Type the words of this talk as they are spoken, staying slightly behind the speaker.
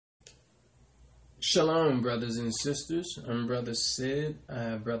Shalom, brothers and sisters. I'm Brother Sid. I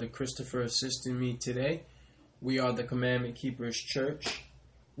have Brother Christopher assisting me today. We are the Commandment Keepers Church.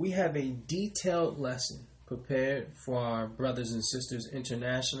 We have a detailed lesson prepared for our brothers and sisters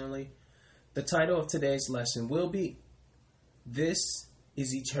internationally. The title of today's lesson will be, This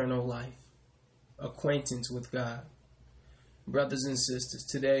is Eternal Life, Acquaintance with God. Brothers and sisters,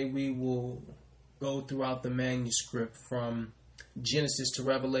 today we will go throughout the manuscript from Genesis to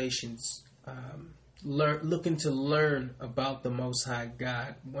Revelations, looking to learn about the Most High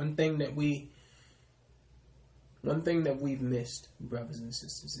God. One thing that we've missed, brothers and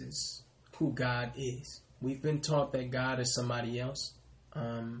sisters, is who God is. We've been taught that God is somebody else.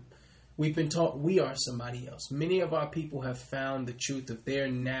 We've been taught we are somebody else. Many of our people have found the truth of their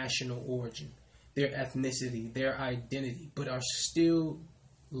national origin, their ethnicity, their identity, but are still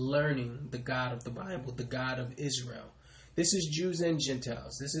learning the God of the Bible, the God of Israel. This is Jews and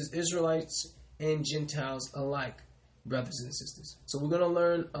Gentiles. This is Israelites and Gentiles alike, brothers and sisters. So we're going to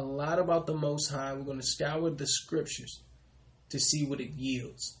learn a lot about the Most High. We're going to scour the scriptures to see what it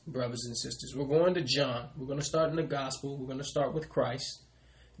yields, brothers and sisters. We're going to John. We're going to start in the gospel. We're going to start with Christ.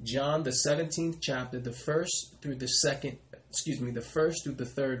 John, the 17th chapter, the first through the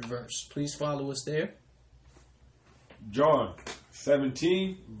third verse. Please follow us there. John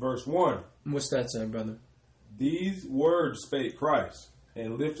 17, verse 1. What's that say, brother? These words spake Christ,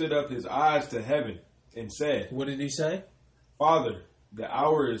 and lifted up his eyes to heaven, and said, What did he say? Father, the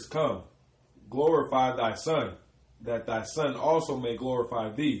hour is come. Glorify thy Son, that thy Son also may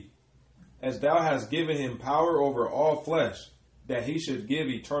glorify thee, as thou hast given him power over all flesh, that he should give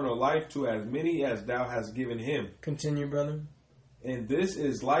eternal life to as many as thou hast given him. Continue, brother. And this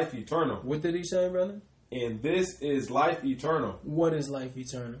is life eternal. What did he say, brother? And this is life eternal. What is life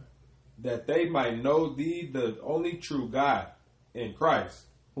eternal? That they might know thee, the only true God, and Christ,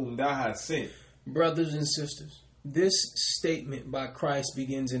 whom thou hast sent. Brothers and sisters, this statement by Christ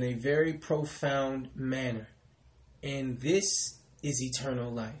begins in a very profound manner. And this is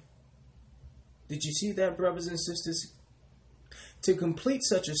eternal life. Did you see that, brothers and sisters? To complete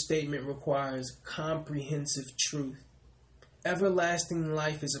such a statement requires comprehensive truth. Everlasting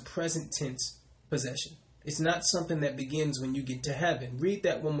life is a present tense possession. It's not something that begins when you get to heaven. Read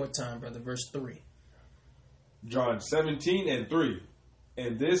that one more time, brother. Verse 3. John 17 and 3.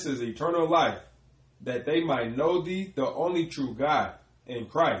 And this is eternal life, that they might know thee, the only true God, and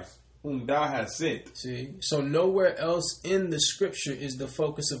Christ, whom thou hast sent. See? So nowhere else in the scripture is the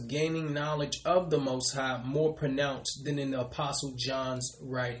focus of gaining knowledge of the Most High more pronounced than in the Apostle John's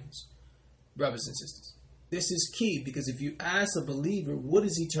writings. Brothers and sisters, this is key, because if you ask a believer, what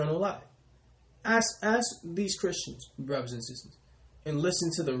is eternal life? Ask these Christians, brothers and sisters, and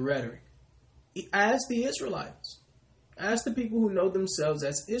listen to the rhetoric. Ask the Israelites. Ask the people who know themselves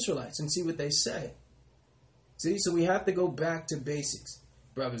as Israelites and see what they say. See, so we have to go back to basics,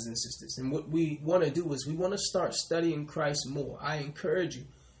 brothers and sisters. And what we want to do is we want to start studying Christ more. I encourage you,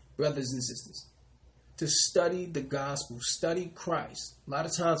 brothers and sisters, to study the gospel, study Christ. A lot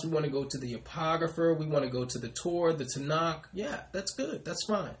of times we want to go to the Apocrypha, we want to go to the Torah, the Tanakh. Yeah, that's good. That's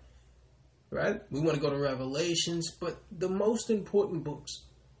fine. Right? We want to go to Revelations, but the most important books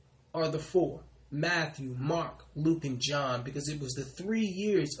are the four: Matthew, Mark, Luke, and John, because it was the 3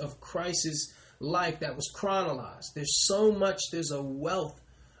 years of Christ's life that was chronologized. There's so much, there's a wealth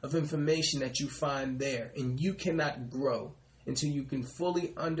of information that you find there, and you cannot grow until you can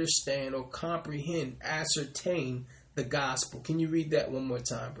fully understand or comprehend, ascertain the gospel. Can you read that one more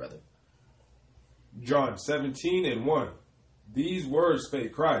time, brother? John 17 and 1. These words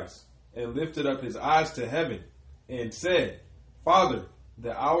spake Christ, and lifted up his eyes to heaven, and said, Father,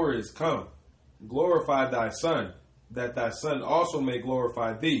 the hour is come. Glorify thy Son, that thy Son also may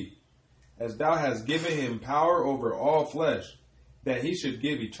glorify thee, as thou hast given him power over all flesh, that he should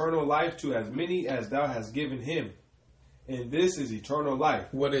give eternal life to as many as thou hast given him. And this is eternal life.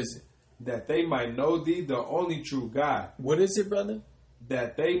 What is it? That they might know thee, the only true God. What is it, brother?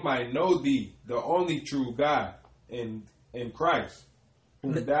 That they might know thee, the only true God, and Christ,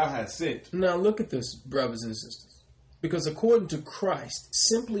 whom thou hast sent. Now look at this, brothers and sisters. Because according to Christ,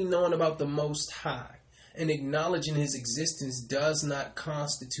 simply knowing about the Most High and acknowledging his existence does not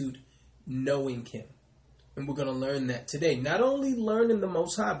constitute knowing him. And we're going to learn that today. Not only learning the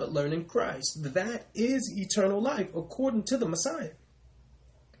Most High, but learning Christ. That is eternal life according to the Messiah.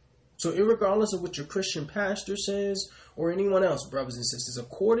 So irregardless of what your Christian pastor says or anyone else, brothers and sisters,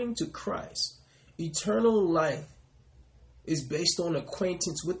 according to Christ, eternal life is based on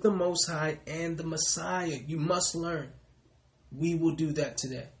acquaintance with the Most High and the Messiah. You must learn. We will do that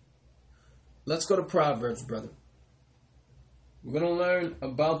today. Let's go to Proverbs, brother. We're going to learn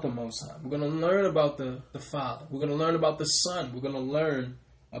about the Most High. We're going to learn about the Father. We're going to learn about the Son. We're going to learn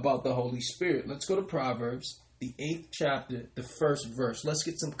about the Holy Spirit. Let's go to Proverbs, the 8th chapter, the 1st verse. Let's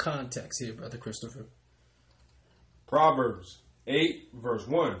get some context here, Brother Christopher. Proverbs 8, verse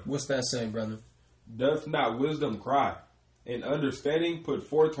 1. What's that saying, brother? Doth not wisdom cry, and understanding put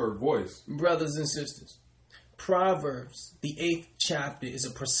forth her voice? Brothers and sisters, Proverbs, the 8th chapter, is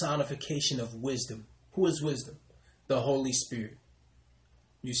a personification of wisdom. Who is wisdom? The Holy Spirit.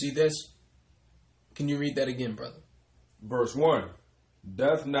 You see this? Can you read that again, brother? Verse 1.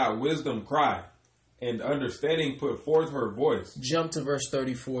 Doth not wisdom cry, and understanding put forth her voice? Jump to verse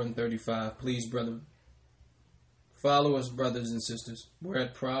 34 and 35, please, brother. Follow us, brothers and sisters. We're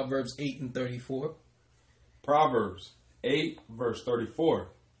at Proverbs 8 and 34. Proverbs 8, verse 34.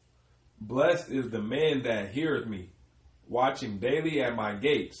 Blessed is the man that heareth me, watching daily at my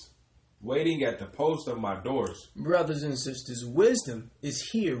gates, waiting at the post of my doors. Brothers and sisters, wisdom is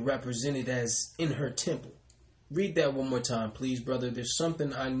here represented as in her temple. Read that one more time, please, brother. There's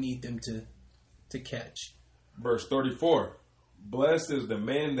something I need them to catch. Verse 34. Blessed is the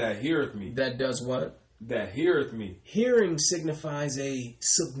man that heareth me. That does what? That heareth me. Hearing signifies a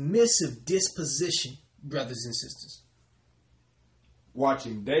submissive disposition, brothers and sisters.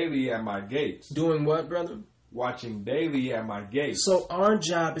 Watching daily at my gates. Doing what, brother? Watching daily at my gates. So our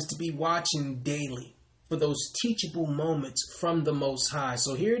job is to be watching daily for those teachable moments from the Most High.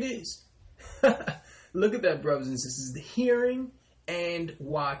 So here it is. Look at that, brothers and sisters. The hearing and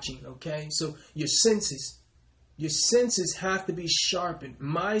watching, okay? So your senses have to be sharpened.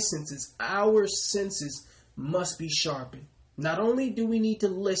 My senses, our senses must be sharpened. Not only do we need to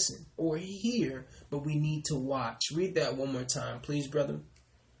listen or hear, but we need to watch. Read that one more time, please, brother.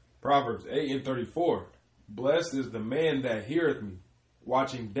 Proverbs 8 and 34. Blessed is the man that heareth me,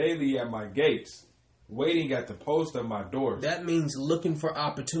 watching daily at my gates, waiting at the post of my doors. That means looking for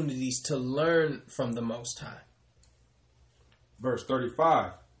opportunities to learn from the Most High. Verse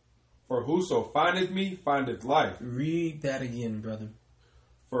 35. For whoso findeth me findeth life. Read that again, brother.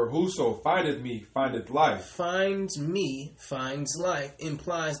 For whoso findeth me findeth life. Finds me finds life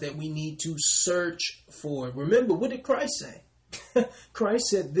implies that we need to search for it. Remember, what did Christ say? Christ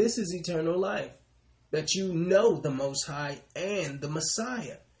said, this is eternal life, that you know the Most High and the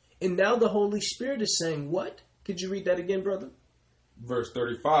Messiah. And now the Holy Spirit is saying what? Could you read that again, brother? Verse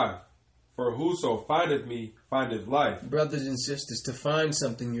 35. For whoso findeth me findeth life. Brothers and sisters, to find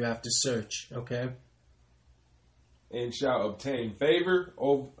something you have to search, okay? And shall obtain favor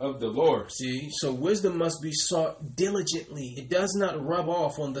of the Lord. See, so wisdom must be sought diligently. It does not rub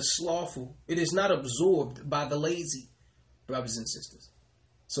off on the slothful. It is not absorbed by the lazy, brothers and sisters.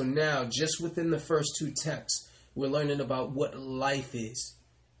 So now, just within the first two texts, we're learning about what life is,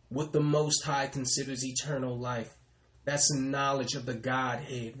 what the Most High considers eternal life. That's knowledge of the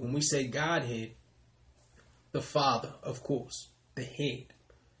Godhead. When we say Godhead, the Father, of course, the head,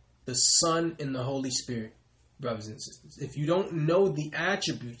 the Son, and the Holy Spirit, brothers and sisters. If you don't know the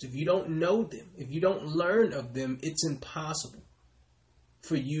attributes, if you don't know them, if you don't learn of them, it's impossible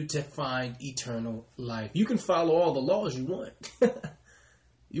for you to find eternal life. You can follow all the laws you want.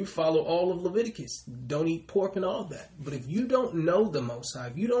 You follow all of Leviticus. Don't eat pork and all that. But if you don't know the Most High,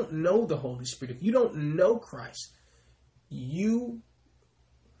 if you don't know the Holy Spirit, if you don't know Christ, you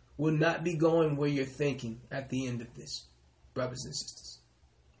will not be going where you're thinking at the end of this, brothers and sisters.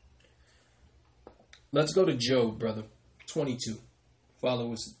 Let's go to Job, brother, 22.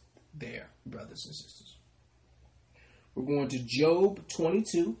 Follow us there, brothers and sisters. We're going to Job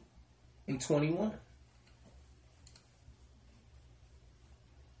 22 and 21.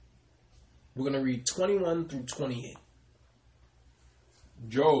 We're going to read 21 through 28.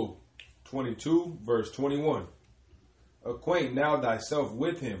 Job 22, verse 21. Acquaint now thyself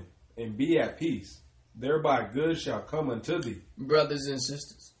with him, and be at peace. Thereby good shall come unto thee. Brothers and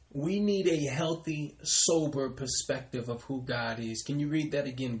sisters, we need a healthy, sober perspective of who God is. Can you read that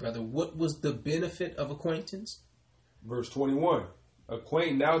again, brother? What was the benefit of acquaintance? Verse 21.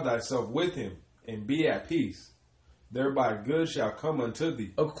 Acquaint now thyself with him, and be at peace. Thereby good shall come unto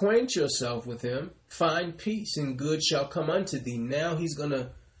thee. Acquaint yourself with him, find peace, and good shall come unto thee. Now he's gonna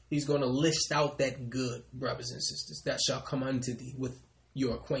list out that good, brothers and sisters, that shall come unto thee with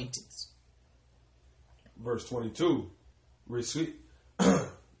your acquaintance. Verse 22.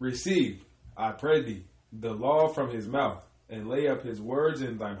 Receive, I pray thee, the law from his mouth, and lay up his words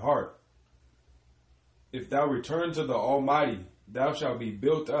in thine heart. If thou return to the Almighty, thou shalt be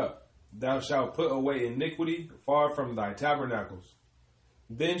built up. Thou shalt put away iniquity far from thy tabernacles.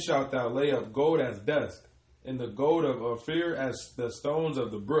 Then shalt thou lay up gold as dust, and the gold of Ophir as the stones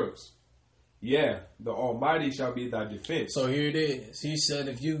of the brooks. Yeah, the Almighty shall be thy defense. So here it is. He said,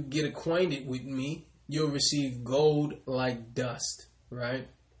 if you get acquainted with me, you'll receive gold like dust, right?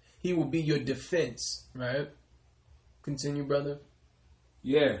 He will be your defense, right? Continue, brother.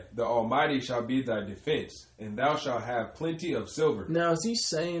 Yeah, the Almighty shall be thy defense, and thou shalt have plenty of silver. Now, is he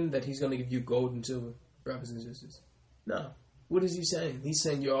saying that he's going to give you gold and silver, brothers and sisters? No. What is he saying? He's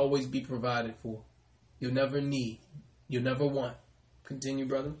saying you'll always be provided for. You'll never need. You'll never want. Continue,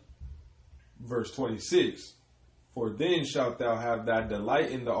 brother. Verse 26. For then shalt thou have thy delight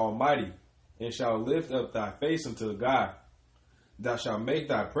in the Almighty, and shalt lift up thy face unto God. Thou shalt make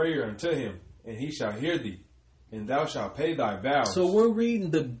thy prayer unto him, and he shall hear thee, and thou shalt pay thy vows. So we're reading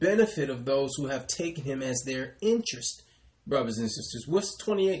the benefit of those who have taken him as their interest, brothers and sisters. What's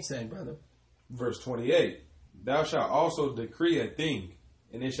 28 saying, brother? Verse 28. Thou shalt also decree a thing,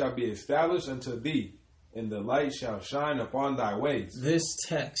 and it shall be established unto thee, and the light shall shine upon thy ways. This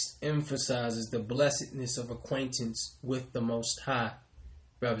text emphasizes the blessedness of acquaintance with the Most High,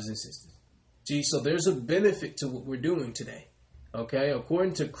 brothers and sisters. See, so there's a benefit to what we're doing today. Okay,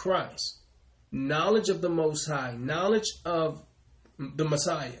 according to Christ, knowledge of the Most High, knowledge of the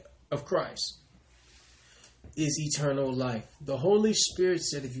Messiah, of Christ, is eternal life. The Holy Spirit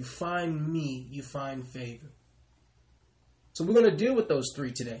said, if you find me, you find favor. So we're going to deal with those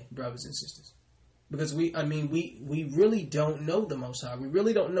three today, brothers and sisters. Because we really don't know the Most High. We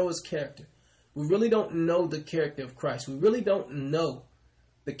really don't know his character. We really don't know the character of Christ. We really don't know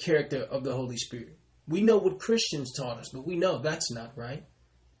the character of the Holy Spirit. We know what Christians taught us, but we know that's not right.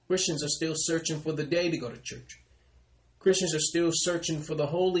 Christians are still searching for the day to go to church. Christians are still searching for the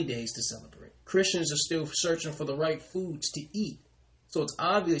holy days to celebrate. Christians are still searching for the right foods to eat. So it's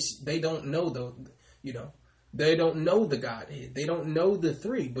obvious they don't know they don't know the Godhead. They don't know the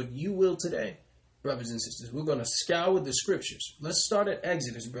three, but you will today. Brothers and sisters, we're going to scour the scriptures. Let's start at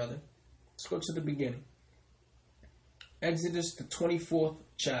Exodus, brother. Let's go to the beginning. Exodus, the 24th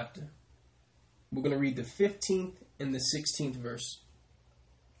chapter. We're going to read the 15th and the 16th verse.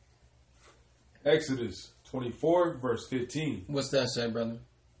 Exodus 24, verse 15. What's that say, brother?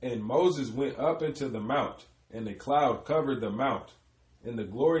 And Moses went up into the mount, and a cloud covered the mount, and the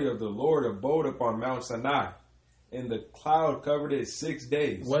glory of the Lord abode upon Mount Sinai, and the cloud covered it 6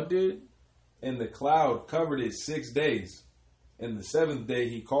 days. What did? And the cloud covered it 6 days. And the seventh day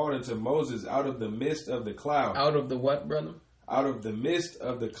he called unto Moses out of the midst of the cloud. Out of the what, brother? Out of the midst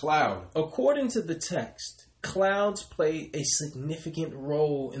of the cloud. According to the text, clouds play a significant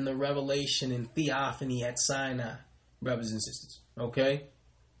role in the revelation and theophany at Sinai, brothers and sisters. Okay?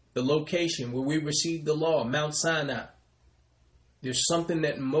 The location where we received the law, Mount Sinai. There's something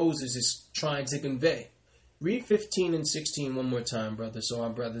that Moses is trying to convey. Read 15 and 16 one more time, brother, so our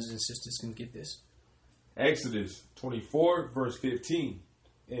brothers and sisters can get this. Exodus 24, verse 15.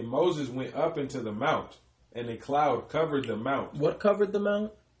 And Moses went up into the mount, and a cloud covered the mount. What covered the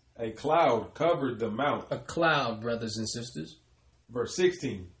mount? A cloud covered the mount. A cloud, brothers and sisters. Verse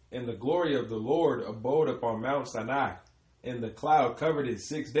 16. And the glory of the Lord abode upon Mount Sinai, and the cloud covered it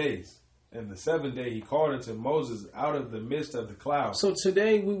 6 days. And the seventh day he called unto Moses out of the midst of the cloud. So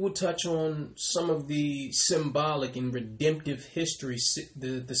today we will touch on some of the symbolic and redemptive history,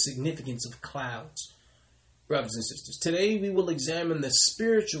 the significance of clouds. Brothers and sisters, today we will examine the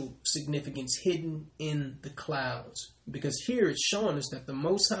spiritual significance hidden in the clouds. Because here it's showing us that the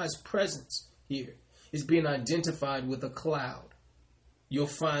Most High's presence here is being identified with a cloud. You'll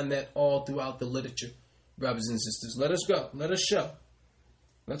find that all throughout the literature, brothers and sisters. Let us go. Let us show.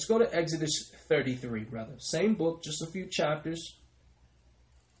 Let's go to Exodus 33, brother. Same book, just a few chapters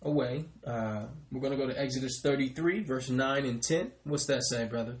away. We're going to go to Exodus 33, verse 9 and 10. What's that say,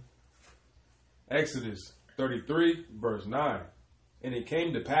 brother? Exodus 33, verse 9. And it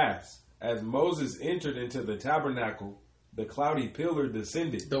came to pass, as Moses entered into the tabernacle, the cloudy pillar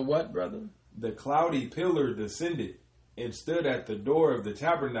descended. The what, brother? The cloudy pillar descended and stood at the door of the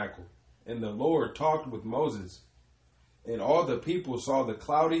tabernacle, and the Lord talked with Moses. And all the people saw the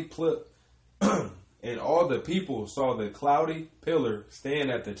cloudy pillar stand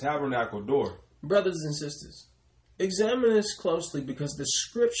at the tabernacle door. Brothers and sisters, examine this closely because the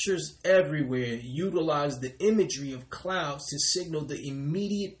scriptures everywhere utilize the imagery of clouds to signal the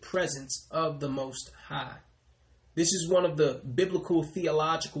immediate presence of the Most High. This is one of the biblical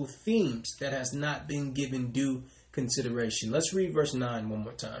theological themes that has not been given due consideration. Let's read verse 9 one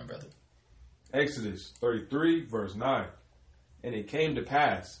more time, brother. Exodus 33, verse 9. And it came to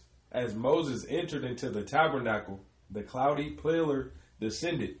pass, as Moses entered into the tabernacle, the cloudy pillar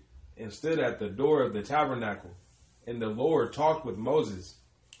descended and stood at the door of the tabernacle. And the Lord talked with Moses.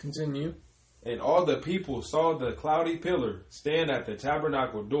 Continue. And all the people saw the cloudy pillar stand at the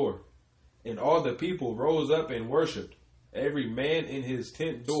tabernacle door. And all the people rose up and worshipped, every man in his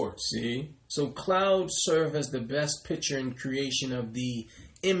tent door. See? So clouds serve as the best picture in creation of the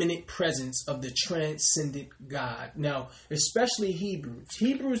imminent presence of the transcendent God. Now, especially Hebrews.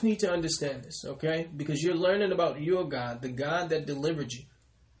 Hebrews need to understand this, okay? Because you're learning about your God, the God that delivered you.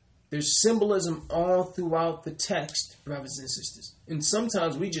 There's symbolism all throughout the text, brothers and sisters. And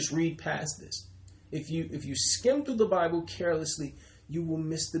sometimes we just read past this. If you skim through the Bible carelessly, you will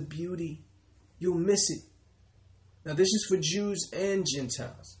miss the beauty. You'll miss it. Now, this is for Jews and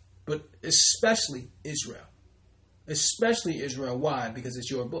Gentiles, but especially Israel. Especially Israel. Why? Because it's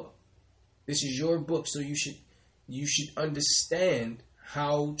your book. This is your book, so you should understand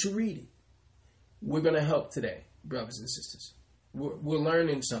how to read it. We're going to help today, brothers and sisters. We're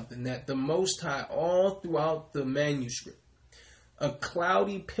learning something, that the Most High, all throughout the manuscript, a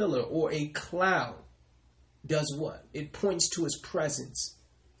cloudy pillar or a cloud does what? It points to his presence,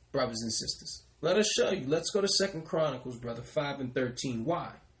 brothers and sisters. Let us show you. Let's go to 2 Chronicles, brother, 5 and 13.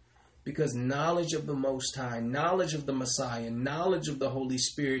 Why? Because knowledge of the Most High, knowledge of the Messiah, knowledge of the Holy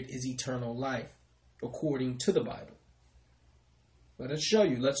Spirit is eternal life, according to the Bible. Let us show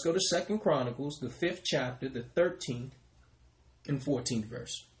you. Let's go to 2 Chronicles, the 5th chapter, the 13th and 14th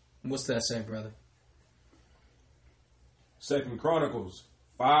verse. What's that say, brother? 2 Chronicles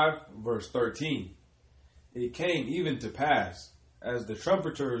 5, verse 13. It came even to pass, as the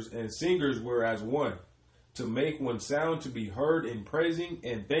trumpeters and singers were as one, to make one sound to be heard in praising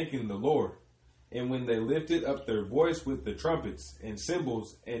and thanking the Lord. And when they lifted up their voice with the trumpets and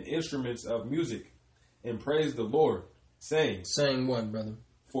cymbals and instruments of music, and praised the Lord, saying, Saying what, brother?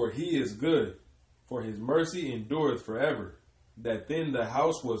 For he is good, for his mercy endureth forever. That then the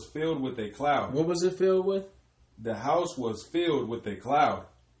house was filled with a cloud. What was it filled with? The house was filled with a cloud,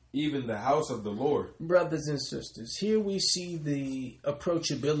 even the house of the Lord. Brothers and sisters, here we see the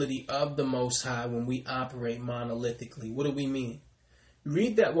approachability of the Most High when we operate monolithically. What do we mean?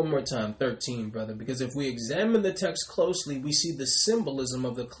 Read that one more time, 13, brother, because if we examine the text closely, we see the symbolism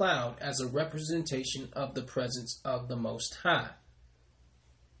of the cloud as a representation of the presence of the Most High.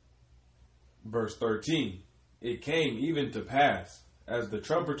 Verse 13. It came even to pass, as the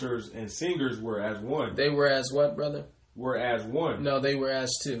trumpeters and singers were as one. They were as what, brother? Were as one. No, they were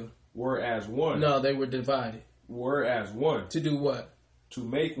as two. Were as one. No, they were divided. Were as one. To do what? To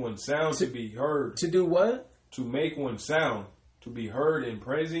make one sound to be heard. To do what? To make one sound to be heard in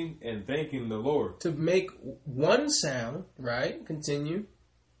praising and thanking the Lord. To make one sound, right? Continue.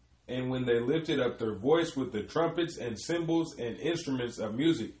 And when they lifted up their voice with the trumpets and cymbals and instruments of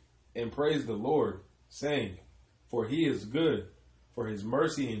music, and praised the Lord, saying, For he is good, for his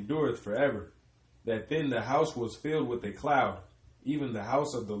mercy endureth forever. That then the house was filled with a cloud, even the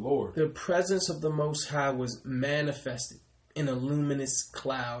house of the Lord. The presence of the Most High was manifested in a luminous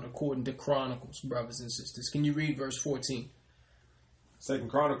cloud, according to Chronicles, brothers and sisters. Can you read verse 14? 2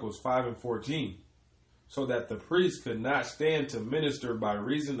 Chronicles 5 and 14. So that the priest could not stand to minister by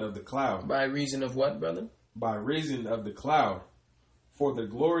reason of the cloud. By reason of what, brother? By reason of the cloud. For the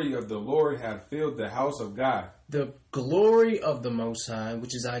glory of the Lord had filled the house of God. The glory of the Most High,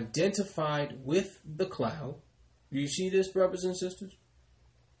 which is identified with the cloud. Do you see this, brothers and sisters?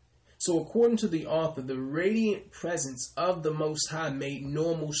 So according to the author, the radiant presence of the Most High made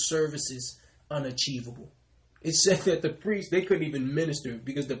normal services unachievable. It said that the priests, they couldn't even minister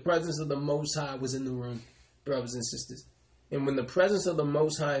because the presence of the Most High was in the room, brothers and sisters. And when the presence of the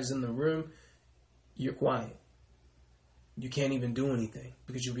Most High is in the room, you're quiet. You can't even do anything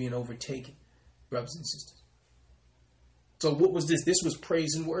because you're being overtaken, brothers and sisters. So what was this? This was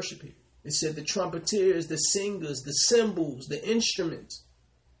praise and worship here. It said the trumpeters, the singers, the cymbals, the instruments,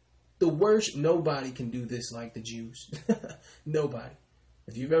 the worship. Nobody can do this like the Jews. Nobody.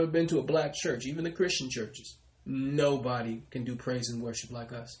 If you've ever been to a black church, even the Christian churches, nobody can do praise and worship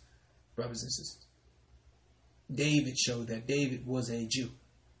like us, brothers and sisters. David showed that. David was a Jew,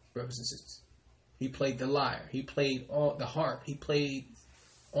 brothers and sisters. He played the lyre. He played the harp. He played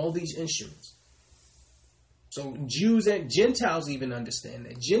all these instruments. So Jews and Gentiles even understand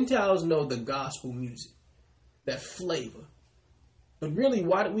that. Gentiles know the gospel music, that flavor. But really,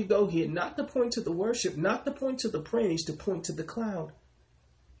 why did we go here? Not to point to the worship, not to point to the praise, to point to the cloud.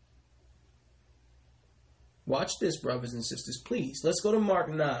 Watch this, brothers and sisters, please. Let's go to Mark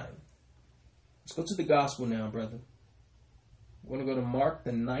 9. Let's go to the gospel now, brother. We're going to go to Mark,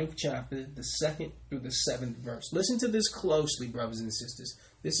 the 9th chapter, the 2nd through the 7th verse. Listen to this closely, brothers and sisters.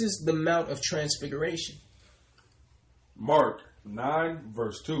 This is the Mount of Transfiguration. Mark 9,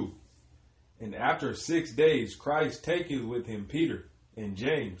 verse 2. And after 6 days, Christ taketh with him Peter and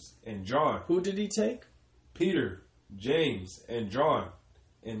James and John. Who did he take? Peter, James, and John,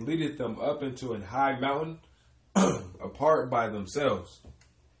 and leadeth them up into an high mountain apart by themselves.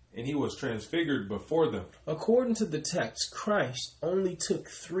 And he was transfigured before them. According to the text, Christ only took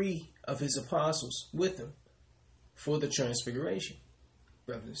 3 of his apostles with him for the transfiguration,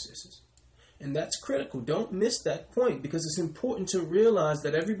 brothers and sisters. And that's critical. Don't miss that point, because it's important to realize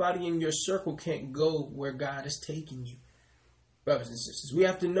that everybody in your circle can't go where God is taking you, brothers and sisters. We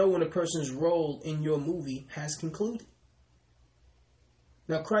have to know when a person's role in your movie has concluded.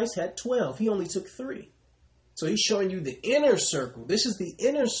 Now, Christ had 12. He only took 3. So he's showing you the inner circle. This is the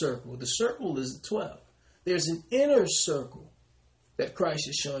inner circle. The circle is the 12. There's an inner circle that Christ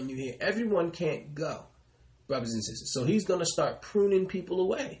is showing you here. Everyone can't go, brothers and sisters. So he's going to start pruning people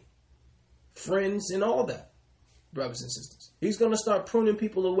away. Friends and all that, brothers and sisters. He's going to start pruning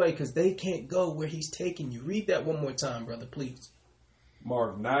people away because they can't go where he's taking you. Read that one more time, brother, please.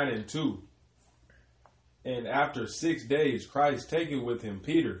 Mark 9:2. And after 6 days, Christ taketh with him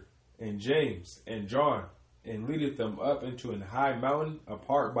Peter and James and John, and leadeth them up into an high mountain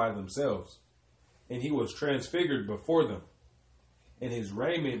apart by themselves. And he was transfigured before them. And his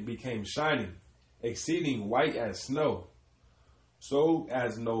raiment became shining, exceeding white as snow, so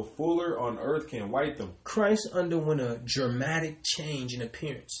as no fuller on earth can white them. Christ underwent a dramatic change in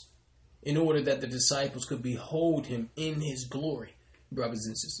appearance in order that the disciples could behold him in his glory, brothers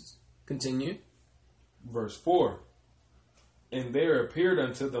and sisters. Continue. Verse 4. And there appeared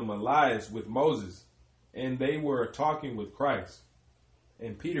unto them Elias with Moses, and they were talking with Christ.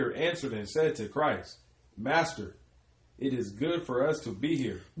 And Peter answered and said to Christ, Master, it is good for us to be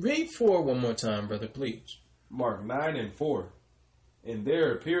here. Read 4 one more time, brother, please. Mark 9:4. And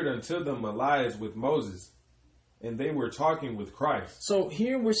there appeared unto them Elias with Moses, and they were talking with Christ. So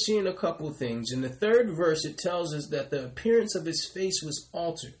here we're seeing a couple of things. In the 3rd verse, it tells us that the appearance of his face was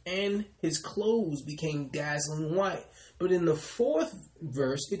altered, and his clothes became dazzling white. But in the 4th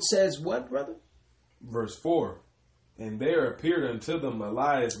verse, it says what, brother? Verse 4. And there appeared unto them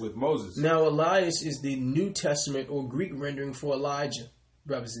Elias with Moses. Now, Elias is the New Testament or Greek rendering for Elijah,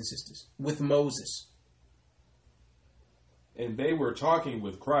 brothers and sisters, with Moses. And they were talking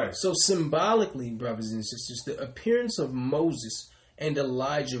with Christ. So symbolically, brothers and sisters, the appearance of Moses and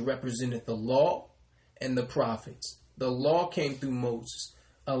Elijah represented the law and the prophets. The law came through Moses.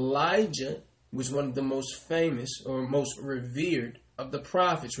 Elijah was one of the most famous or most revered of the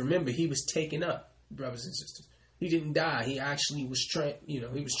prophets. Remember, he was taken up, brothers and sisters. He didn't die. He actually was, he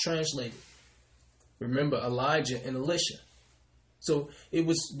was translated. Remember Elijah and Elisha. So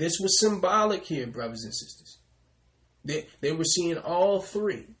this was symbolic here, brothers and sisters. They were seeing all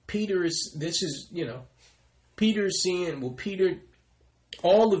 3. Peter is seeing, Peter,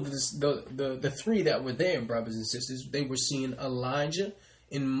 all of this, the 3 that were there, brothers and sisters, they were seeing Elijah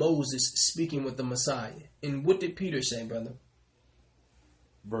and Moses speaking with the Messiah. And what did Peter say, brother?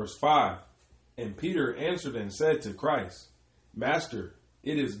 Verse 5. And Peter answered and said to Christ, Master,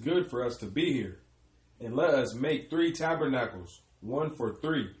 it is good for us to be here. And let us make 3 tabernacles, one for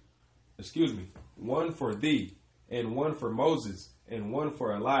thee, and one for Moses, and one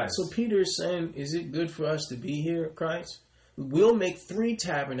for Elias. So Peter is saying, is it good for us to be here, Christ? We'll make 3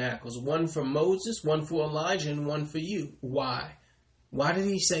 tabernacles, one for Moses, one for Elijah, and one for you. Why? Why did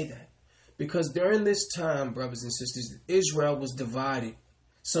he say that? Because during this time, brothers and sisters, Israel was divided.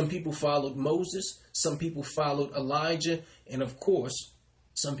 Some people followed Moses, some people followed Elijah, and of course,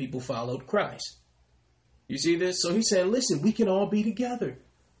 some people followed Christ. You see this? So he's saying, listen, we can all be together.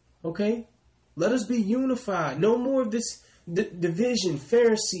 Okay? Let us be unified. No more of this division,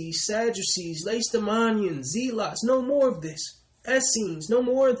 Pharisees, Sadducees, Lacedaemonians, Zealots. No more of this. Essenes, no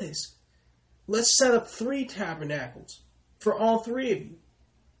more of this. Let's set up 3 tabernacles for all 3 of you.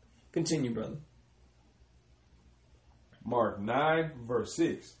 Continue, brother. Mark 9, verse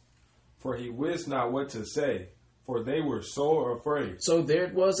 6. For he wist not what to say, for they were so afraid. So there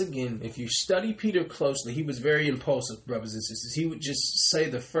it was again. If you study Peter closely, he was very impulsive, brothers and sisters. He would just say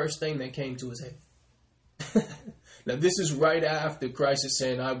the first thing that came to his head. Now, this is right after Christ is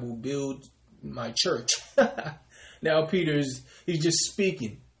saying, I will build my church. Now, he's just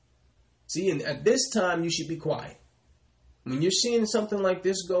speaking. See, and at this time, you should be quiet. When you're seeing something like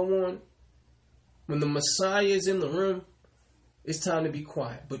this go on, when the Messiah is in the room, it's time to be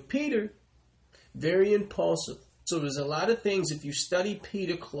quiet. But Peter, very impulsive. So there's a lot of things, if you study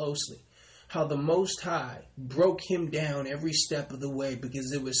Peter closely, how the Most High broke him down every step of the way, because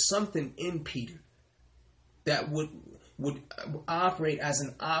there was something in Peter that would operate as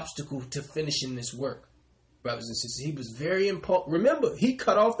an obstacle to finishing this work. Brothers and sisters, he was very impulsive. Remember, he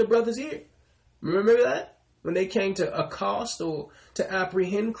cut off the brother's ear. Remember that? When they came to accost or to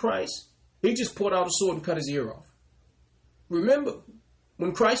apprehend Christ, he just pulled out a sword and cut his ear off. Remember,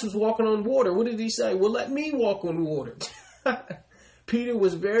 When Christ was walking on water, what did he say? Well, let me walk on water. Peter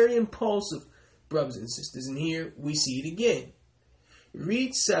was very impulsive, brothers and sisters. And here we see it again.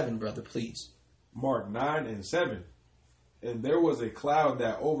 Read 7, brother, please. Mark 9 and 7. And there was a cloud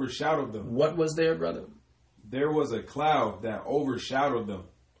that overshadowed them. What was there, brother? There was a cloud that overshadowed them.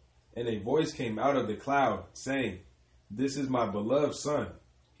 And a voice came out of the cloud, saying, This is my beloved Son.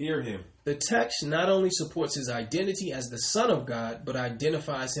 Hear him. The text not only supports his identity as the Son of God, but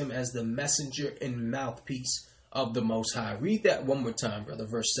identifies him as the messenger and mouthpiece of the Most High. Read that one more time, brother,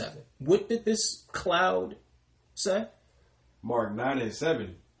 verse 7. What did this cloud say? Mark 9 and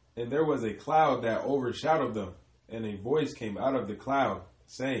 7. And there was a cloud that overshadowed them, and a voice came out of the cloud,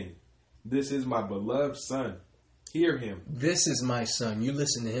 saying, This is my beloved Son. Hear him. This is my son. You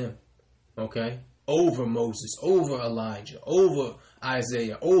listen to him. Okay? Over Moses, over Elijah, over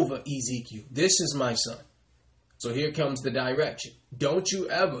Isaiah, over Ezekiel. This is my son. So here comes the direction. Don't you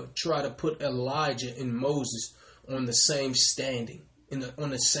ever try to put Elijah and Moses on the same standing, on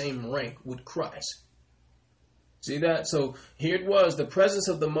the same rank with Christ. See that? So here it was, the presence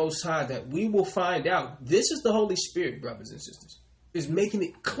of the Most High, that we will find out. This is the Holy Spirit, brothers and sisters, is making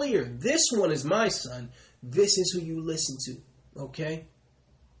it clear. This one is my son. This is who you listen to. Okay?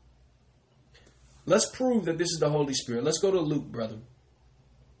 Let's prove that this is the Holy Spirit. Let's go to Luke, brother.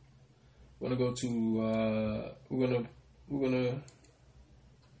 We're gonna go to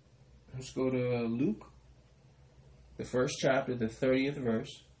let's go to Luke, the first chapter, the 30th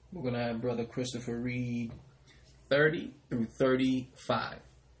verse. We're gonna have Brother Christopher read 30 through 35.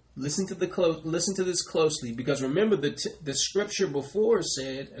 Listen to this closely, because remember the scripture before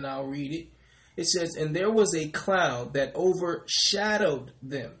said, and I'll read it. It says, and there was a cloud that overshadowed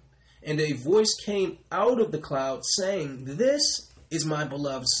them, and a voice came out of the cloud saying, This is my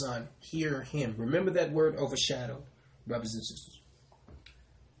beloved Son. Hear him. Remember that word, overshadowed, brothers and sisters.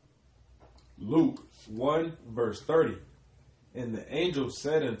 Luke 1 verse 30. And the angel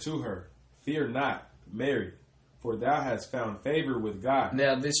said unto her, Fear not, Mary, for thou hast found favor with God.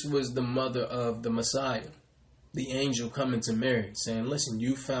 Now this was the mother of the Messiah. The angel coming to Mary saying, listen,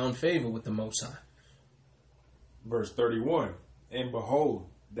 you found favor with the Most High. Verse 31. And behold,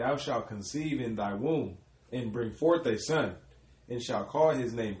 thou shalt conceive in thy womb, and bring forth a son, and shall call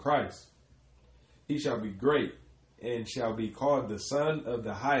his name Christ. He shall be great, and shall be called the Son of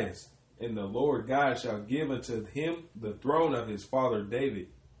the Highest. And the Lord God shall give unto him the throne of his father David.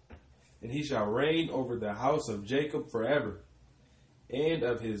 And he shall reign over the house of Jacob forever. And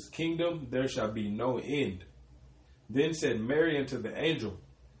of his kingdom there shall be no end. Then said Mary unto the angel,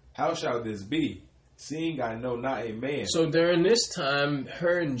 How shall this be, seeing I know not a man? So during this time,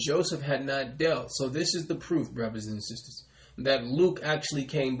 her and Joseph had not dealt. So this is the proof, brothers and sisters, that Luke actually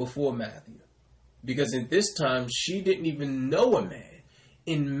came before Matthew. Because at this time, she didn't even know a man.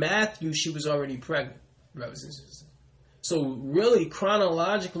 In Matthew, she was already pregnant, brothers and sisters. So really,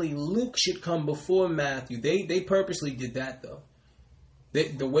 chronologically, Luke should come before Matthew. They purposely did that, though.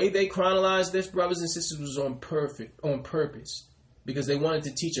 The way they chronologized this, brothers and sisters, was on purpose. Because they wanted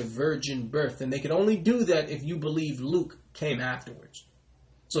to teach a virgin birth. And they could only do that if you believe Luke came afterwards.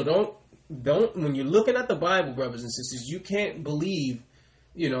 So don't when you're looking at the Bible, brothers and sisters, you can't believe,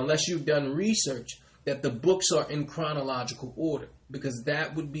 unless you've done research, that the books are in chronological order. Because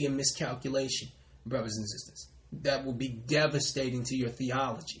that would be a miscalculation, brothers and sisters. That will be devastating to your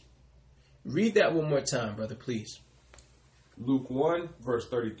theology. Read that one more time, brother, please. Luke 1, verse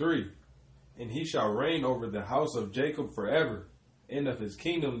 33. And he shall reign over the house of Jacob forever, and of his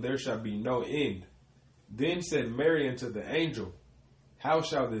kingdom there shall be no end. Then said Mary unto the angel, How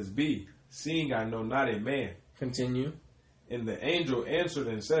shall this be, seeing I know not a man? Continue. And the angel answered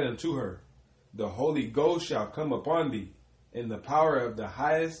and said unto her, The Holy Ghost shall come upon thee, and the power of the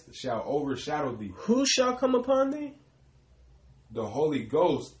highest shall overshadow thee. Who shall come upon thee? The Holy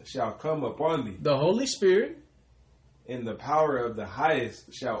Ghost shall come upon thee. The Holy Spirit. And the power of the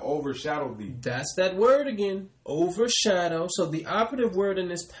highest shall overshadow thee. That's that word again. Overshadow. So the operative word in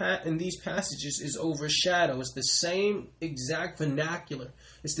these passages is overshadow. It's the same exact vernacular.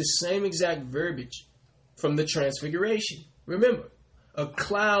 It's the same exact verbiage from the Transfiguration. Remember, a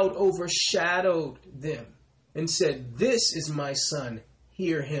cloud overshadowed them and said, This is my son,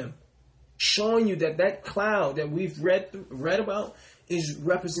 hear him. Showing you that cloud that we've read about is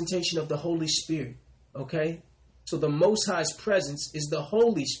representation of the Holy Spirit. Okay? So the Most High's presence is the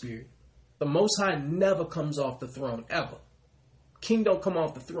Holy Spirit. The Most High never comes off the throne, ever. King don't come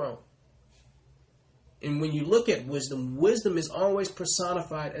off the throne. And when you look at wisdom, wisdom is always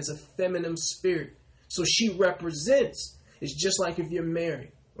personified as a feminine spirit. So she represents. It's just like if you're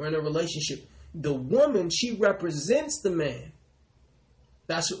married or in a relationship. The woman, she represents the man.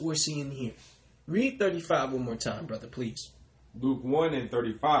 That's what we're seeing here. Read 35 one more time, brother, please. Luke 1 and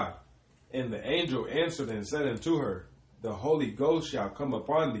 35. And the angel answered and said unto her, The Holy Ghost shall come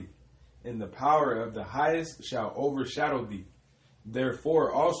upon thee, and the power of the highest shall overshadow thee.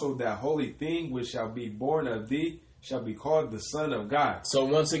 Therefore also that holy thing which shall be born of thee shall be called the Son of God. So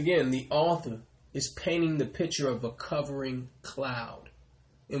once again, the author is painting the picture of a covering cloud.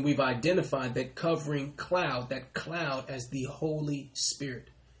 And we've identified that covering cloud, that cloud as the Holy Spirit,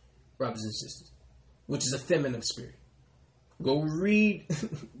 brothers and sisters, which is a feminine spirit. Go read,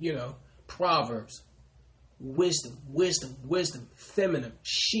 Proverbs. Wisdom, wisdom, wisdom, feminine,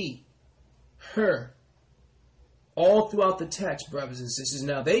 she, her. All throughout the text, brothers and sisters.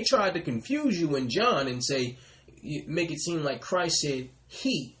 Now, they tried to confuse you in John and make it seem like Christ said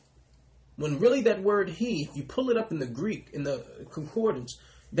he. When really that word he, if you pull it up in the Greek, in the concordance,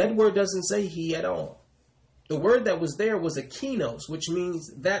 that word doesn't say he at all. The word that was there was akinos, which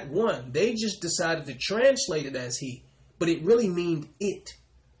means that one. They just decided to translate it as he, but it really meant it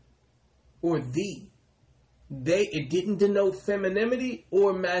or the. It didn't denote femininity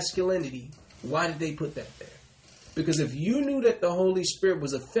or masculinity. Why did they put that there? Because if you knew that the Holy Spirit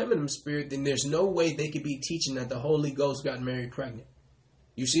was a feminine spirit, then there's no way they could be teaching that the Holy Ghost got Mary pregnant.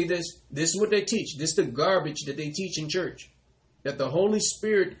 You see this? This is what they teach. This is the garbage that they teach in church. That the Holy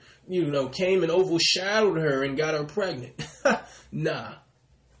Spirit, came and overshadowed her and got her pregnant. Nah.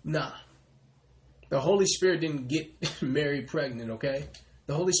 The Holy Spirit didn't get Mary pregnant, okay?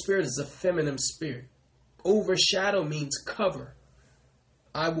 The Holy Spirit is a feminine spirit. Overshadow means cover.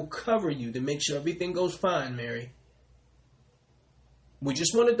 I will cover you to make sure everything goes fine, Mary. We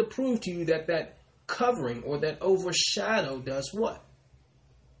just wanted to prove to you that covering or that overshadow does what?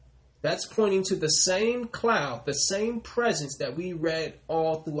 That's pointing to the same cloud, the same presence that we read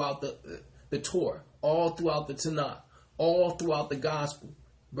all throughout the Torah, all throughout the Tanakh, all throughout the Gospel,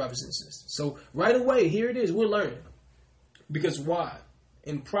 brothers and sisters. So right away, here it is, we're learning. Because why?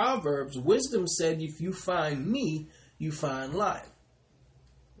 In Proverbs, wisdom said, if you find me, you find life.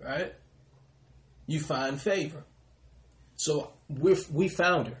 Right? You find favor. So we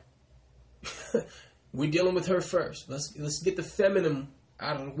found her. We're dealing with her first. Let's get the feminine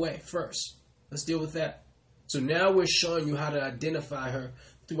out of the way first. Let's deal with that. So now we're showing you how to identify her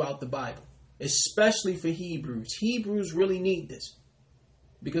throughout the Bible, especially for Hebrews. Hebrews really need this.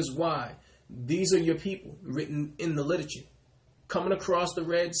 Because why? These are your people written in the literature. Coming across the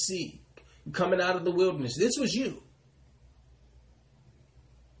Red Sea, coming out of the wilderness. This was you.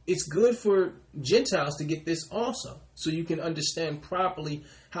 It's good for Gentiles to get this also, so you can understand properly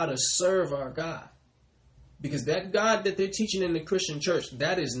how to serve our God. Because that God that they're teaching in the Christian church,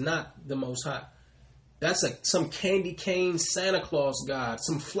 that is not the Most High. That's some candy cane Santa Claus God,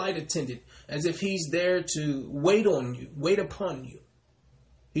 some flight attendant, as if he's there to wait on you, wait upon you.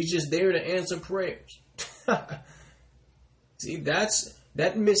 He's just there to answer prayers. See, that's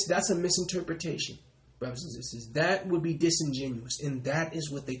a misinterpretation, brothers and sisters. That would be disingenuous, and that is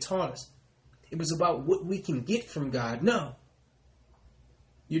what they taught us. It was about what we can get from God. No.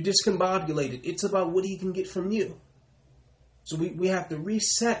 You're discombobulated. It's about what he can get from you. So we have to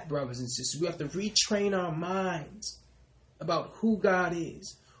reset, brothers and sisters. We have to retrain our minds about who God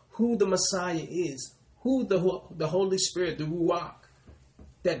is, who the Messiah is, who the Holy Spirit, the Ruach,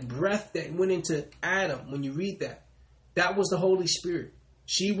 that breath that went into Adam. When you read that was the Holy Spirit.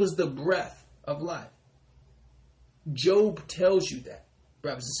 She was the breath of life. Job tells you that,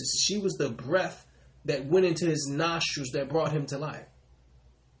 brothers and sisters. She was the breath that went into his nostrils that brought him to life.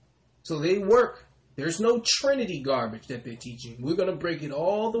 So they work. There's no Trinity garbage that they're teaching. We're going to break it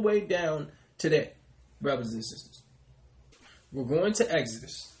all the way down today, brothers and sisters. We're going to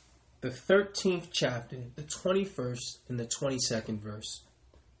Exodus, the 13th chapter, the 21st and the 22nd verse.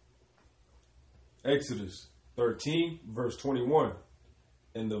 Exodus 13, verse 21.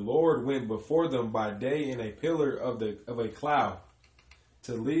 And the Lord went before them by day in a pillar of a cloud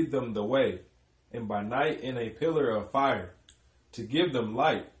to lead them the way, and by night in a pillar of fire to give them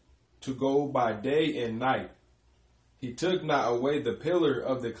light, to go by day and night. He took not away the pillar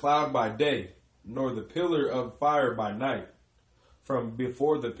of the cloud by day, nor the pillar of fire by night, from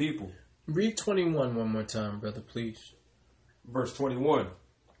before the people. Read 21 one more time, brother, please. Verse 21.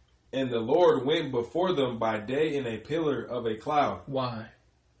 And the Lord went before them by day in a pillar of a cloud. Why?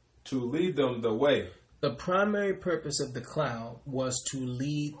 To lead them the way. The primary purpose of the cloud was to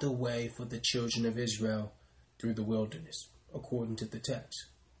lead the way for the children of Israel through the wilderness, according to the text.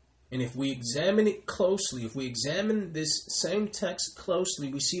 And if we examine it closely, if we examine this same text closely,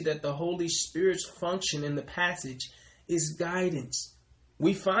 we see that the Holy Spirit's function in the passage is guidance.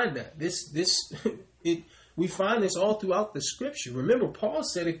 We find that We find this all throughout the scripture. Remember, Paul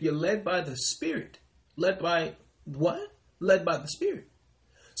said if you're led by the Spirit, led by what? Led by the Spirit.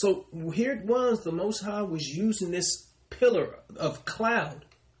 So here it was, the Most High was using this pillar of cloud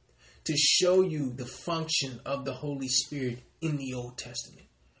to show you the function of the Holy Spirit in the Old Testament.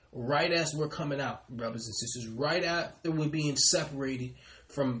 Right as we're coming out, brothers and sisters, right after we're being separated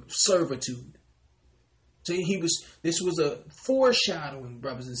from servitude. So this was a foreshadowing,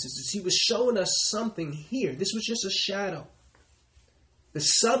 brothers and sisters. He was showing us something here. This was just a shadow. The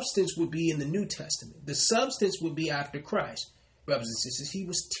substance would be in the New Testament. The substance would be after Christ, brothers and sisters. He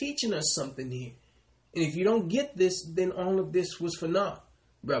was teaching us something here. And if you don't get this, then all of this was for naught,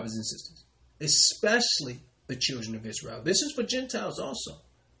 brothers and sisters. Especially the children of Israel. This is for Gentiles also.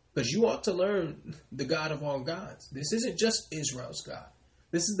 Because you ought to learn the God of all gods. This isn't just Israel's God.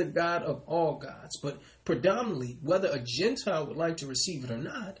 This is the God of all gods. But predominantly, whether a Gentile would like to receive it or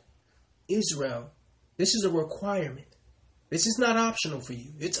not, Israel, this is a requirement. This is not optional for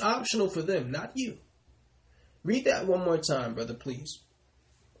you. It's optional for them, not you. Read that one more time, brother, please.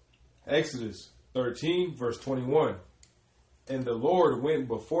 Exodus 13, verse 21. And the Lord went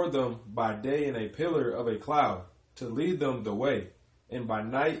before them by day in a pillar of a cloud to lead them the way, and by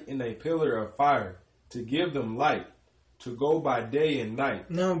night in a pillar of fire to give them light, to go by day and night.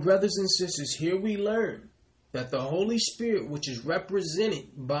 Now, brothers and sisters, here we learn that the Holy Spirit, which is represented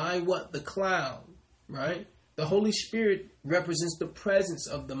by what? The cloud, right? The Holy Spirit represents the presence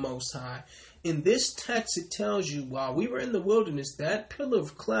of the Most High. In this text, it tells you while we were in the wilderness, that pillar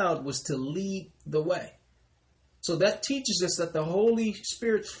of cloud was to lead the way. So that teaches us that the Holy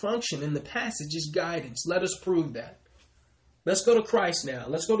Spirit's function in the passage is guidance. Let us prove that. Let's go to Christ now.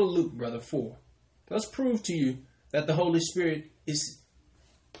 Let's go to Luke, brother, 4. Let's prove to you that the Holy Spirit is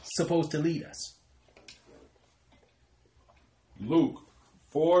supposed to lead us. Luke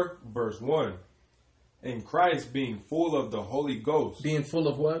 4, verse 1. And Christ, being full of the Holy Ghost. Being full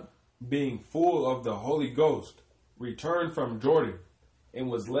of what? Being full of the Holy Ghost, returned from Jordan, and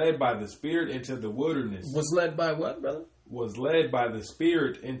was led by the Spirit into the wilderness. Was led by what, brother? Was led by the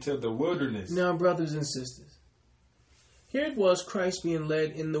Spirit into the wilderness. Now, brothers and sisters, here it was Christ being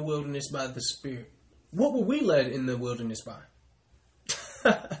led in the wilderness by the Spirit. What were we led in the wilderness by?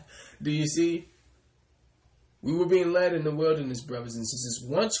 Do you see? We were being led in the wilderness, brothers and sisters,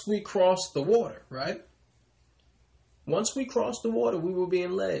 once we crossed the water, right? Once we crossed the water, we were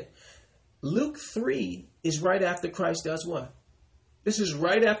being led. Luke 3 is right after Christ does what? This is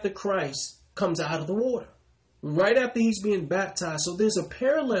right after Christ comes out of the water. Right after he's being baptized. So there's a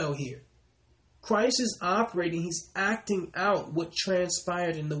parallel here. Christ is operating, he's acting out what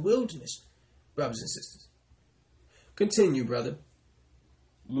transpired in the wilderness, brothers and sisters. Continue, brother.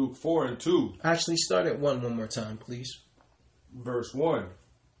 Luke 4 and 2. Actually, start at 1 more time, please. Verse 1.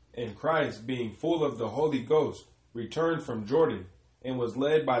 And Christ, being full of the Holy Ghost, returned from Jordan, and was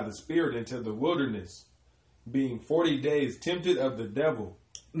led by the Spirit into the wilderness, being 40 days tempted of the devil.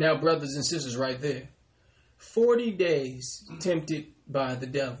 Now, brothers and sisters, right there. 40 days tempted by the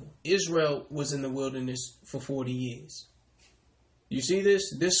devil. Israel was in the wilderness for 40 years. You see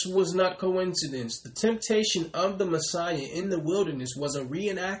this? This was not coincidence. The temptation of the Messiah in the wilderness was a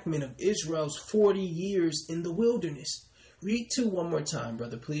reenactment of Israel's 40 years in the wilderness. Read 2 one more time,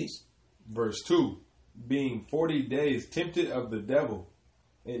 brother, please. Verse 2. Being 40 days tempted of the devil,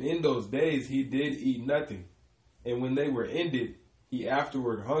 and in those days he did eat nothing. And when they were ended, he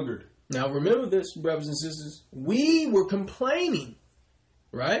afterward hungered. Now remember this, brothers and sisters. We were complaining,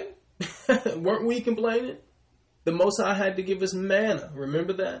 right? Weren't we complaining? The Most High had to give us manna.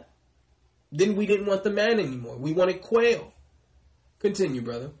 Remember that? Then we didn't want the manna anymore. We wanted quail. Continue,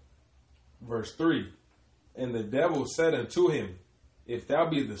 brother. Verse 3. And the devil said unto him, If thou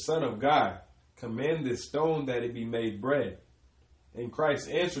be the Son of God, command this stone that it be made bread. And Christ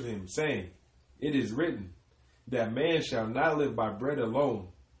answered him, saying, It is written, that man shall not live by bread alone,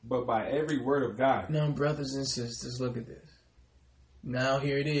 but by every word of God. Now, brothers and sisters, look at this. Now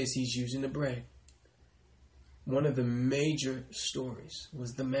here it is. He's using the bread. One of the major stories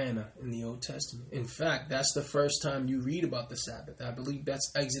was the manna in the Old Testament. In fact, that's the first time you read about the Sabbath. I believe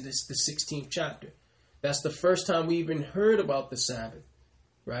that's Exodus, the 16th chapter. That's the first time we even heard about the Sabbath,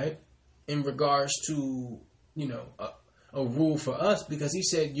 right? In regards to, a rule for us, because he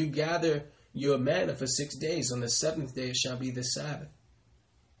said, you gather your manna for 6 days. On the 7th day it shall be the Sabbath,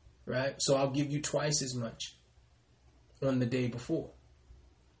 right? So I'll give you twice as much on the day before.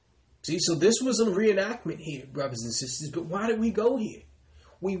 See, so this was a reenactment here, brothers and sisters. But why did we go here?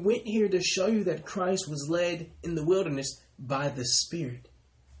 We went here to show you that Christ was led in the wilderness by the Spirit.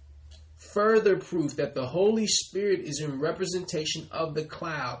 Further proof that the Holy Spirit is in representation of the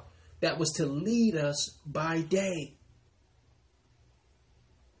cloud. that was to lead us by day.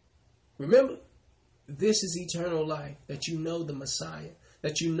 Remember, this is eternal life, that you know the Messiah,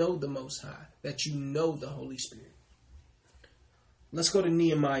 that you know the Most High, that you know the Holy Spirit. Let's go to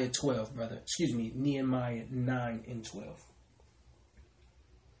Nehemiah 12, brother. Excuse me, Nehemiah 9 and 12.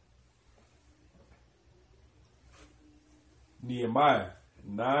 Nehemiah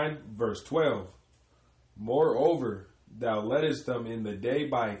 9, verse 12. Moreover, thou leddest them in the day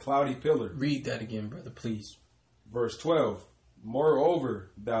by a cloudy pillar. Read that again, brother, please. Verse 12.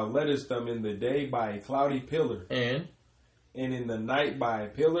 Moreover, thou leddest them in the day by a cloudy pillar, and in the night by a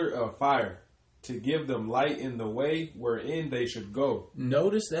pillar of fire, to give them light in the way wherein they should go.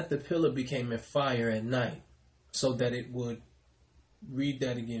 Notice that the pillar became a fire at night, so that it would... Read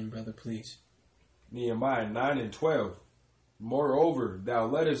that again, brother, please. Nehemiah 9 and 12. Moreover, thou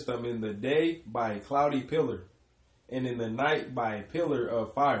leddest them in the day by a cloudy pillar, and in the night by a pillar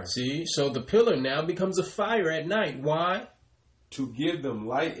of fire. See, so the pillar now becomes a fire at night. Why? To give them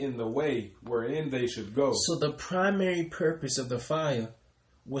light in the way wherein they should go. So the primary purpose of the fire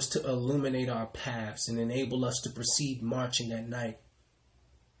was to illuminate our paths and enable us to proceed marching at night.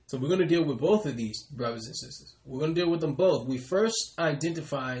 So we're going to deal with both of these, brothers and sisters. We're going to deal with them both. We first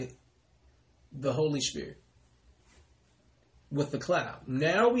identify the Holy Spirit with the cloud.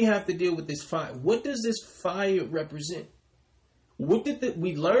 Now we have to deal with this fire. What does this fire represent? What did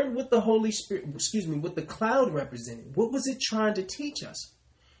we learn what the Holy Spirit, what the cloud represented? What was it trying to teach us?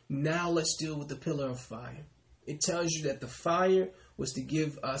 Now let's deal with the pillar of fire. It tells you that the fire was to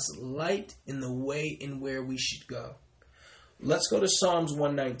give us light in the way and where we should go. Let's go to Psalms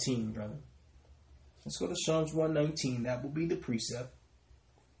 119, brother. Let's go to Psalms 119. That will be the precept.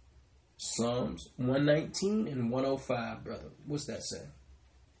 Psalms 119 and 105, brother. What's that say?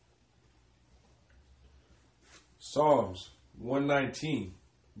 Psalms 119,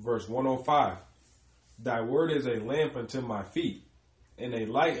 verse 105. Thy word is a lamp unto my feet, and a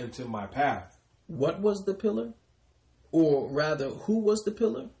light unto my path. What was the pillar? Or rather, who was the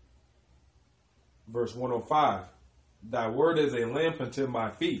pillar? Verse 105. Thy word is a lamp unto my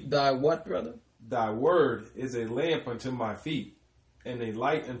feet. Thy what, brother? Thy word is a lamp unto my feet, and a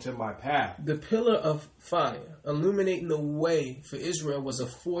light unto my path. The pillar of fire, illuminating the way for Israel, was a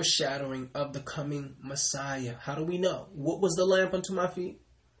foreshadowing of the coming Messiah. How do we know? What was the lamp unto my feet?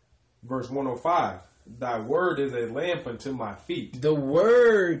 Verse 105. Thy word is a lamp unto my feet. The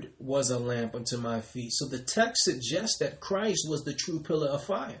word was a lamp unto my feet. So the text suggests that Christ was the true pillar of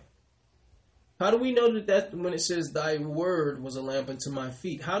fire. How do we know that when it says thy word was a lamp unto my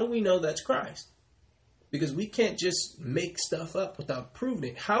feet? How do we know that's Christ? Because we can't just make stuff up without proving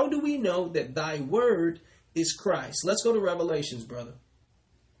it. How do we know that thy word is Christ? Let's go to Revelations, brother.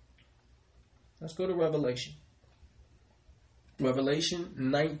 Let's go to Revelation. Revelation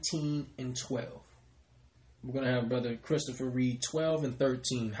 19 and 12. We're going to have Brother Christopher read 12 and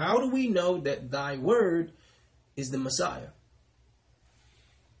 13. How do we know that thy word is the Messiah?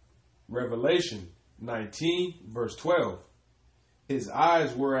 Revelation 19, verse 12. His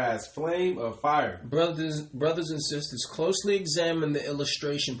eyes were as flame of fire. Brothers and sisters, closely examine the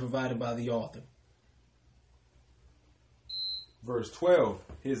illustration provided by the author. Verse 12.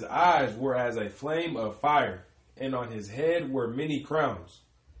 His eyes were as a flame of fire, and on his head were many crowns.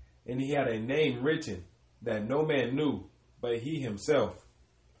 And he had a name written that no man knew, but he himself.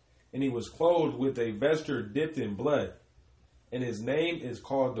 And he was clothed with a vesture dipped in blood. And his name is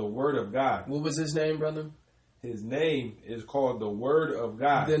called the Word of God. What was his name, brother? His name is called the Word of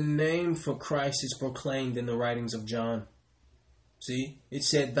God. The name for Christ is proclaimed in the writings of John. See? It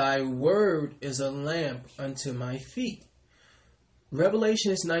said, thy word is a lamp unto my feet.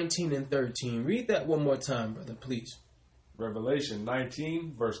 Revelation is 19 and 13. Read that one more time, brother, please. Revelation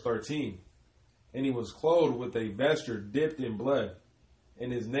 19, verse 13. And he was clothed with a vesture dipped in blood.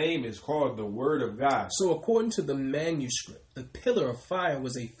 And his name is called the Word of God. So according to the manuscript, the pillar of fire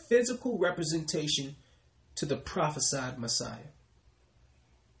was a physical representation to the prophesied Messiah.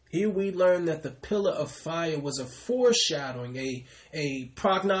 Here we learn that the pillar of fire was a foreshadowing, a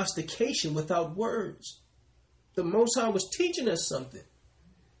prognostication without words. The Most High was teaching us something.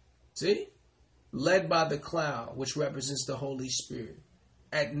 See? Led by the cloud, which represents the Holy Spirit.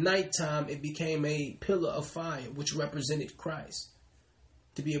 At nighttime, it became a pillar of fire, which represented Christ,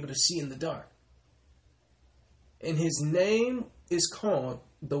 to be able to see in the dark. And his name is called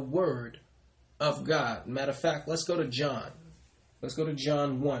the Word of God. Matter of fact, let's go to John. Let's go to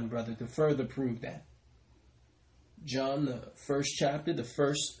John 1, brother, to further prove that. John, the first chapter, the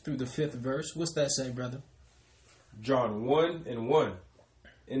first through the 5th verse. What's that say, brother? John 1 and 1.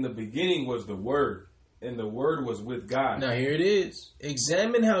 In the beginning was the Word, and the Word was with God. Now here it is.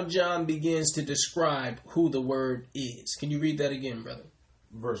 Examine how John begins to describe who the Word is. Can you read that again, brother?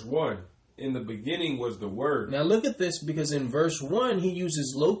 Verse 1. In the beginning was the Word. Now look at this, because in verse 1 he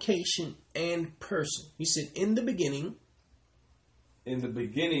uses location and person. He said, in the beginning. In the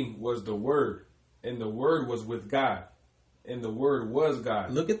beginning was the Word, and the Word was with God, and the Word was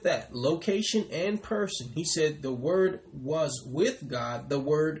God. Look at that. Location and person. He said the Word was with God. The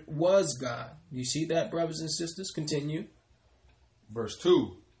Word was God. You see that, brothers and sisters? Continue. Verse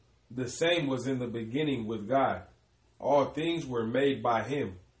 2. The same was in the beginning with God. All things were made by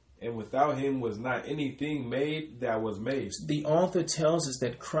him, and without him was not anything made that was made. The author tells us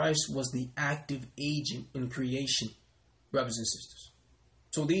that Christ was the active agent in creation, brothers and sisters.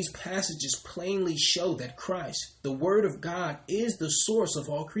 So these passages plainly show that Christ, the Word of God, is the source of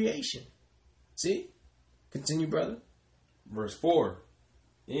all creation. See? Continue, brother. Verse 4.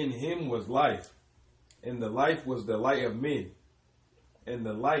 In him was life, and the life was the light of men. And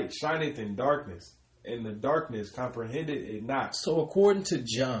the light shineth in darkness, and the darkness comprehended it not. So according to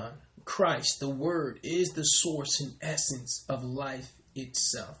John, Christ, the Word, is the source and essence of life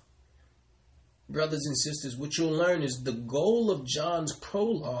itself. Brothers and sisters, what you'll learn is the goal of John's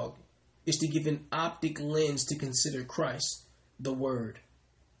prologue is to give an optic lens to consider Christ, the Word.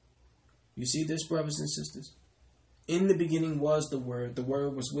 You see this, brothers and sisters? In the beginning was the Word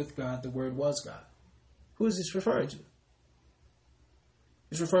was with God, the Word was God. Who is this referring to?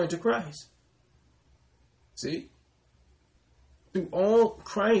 It's referring to Christ. See? Through all,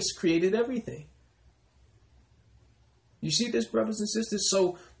 Christ created everything. You see this, brothers and sisters?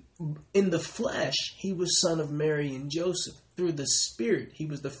 So, in the flesh, he was son of Mary and Joseph. Through the Spirit, he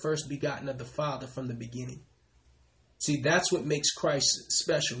was the first begotten of the Father from the beginning. See, that's what makes Christ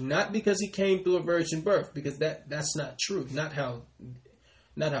special. Not because he came through a virgin birth, because that's not true. Not how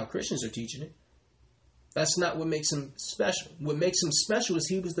Christians are teaching it. That's not what makes him special. What makes him special is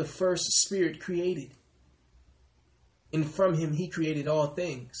he was the first Spirit created. And from him, he created all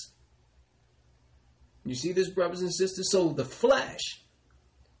things. You see this, brothers and sisters? So the flesh,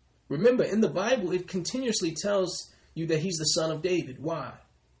 remember, in the Bible, it continuously tells you that he's the son of David. Why?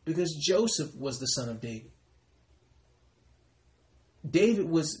 Because Joseph was the son of David. David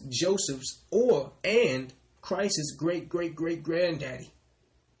was Joseph's and Christ's great-great-great-granddaddy.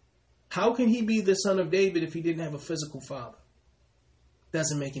 How can he be the son of David if he didn't have a physical father?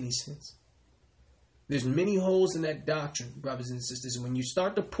 Doesn't make any sense. There's many holes in that doctrine, brothers and sisters. And when you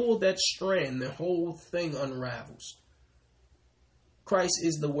start to pull that strand, the whole thing unravels. Christ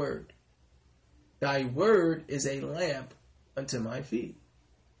is the Word. Thy word is a lamp unto my feet.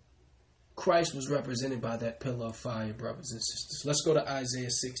 Christ was represented by that pillar of fire, brothers and sisters. Let's go to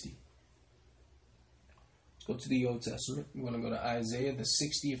Isaiah 60. Let's go to the Old Testament. We're going to go to Isaiah, the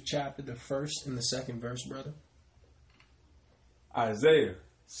 60th chapter, the first and the second verse, brother. Isaiah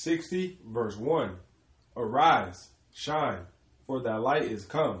 60, verse 1. Arise, shine, for thy light is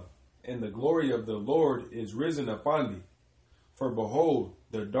come, and the glory of the Lord is risen upon thee. For behold,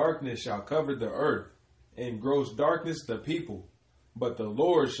 the darkness shall cover the earth, and gross darkness the people. But the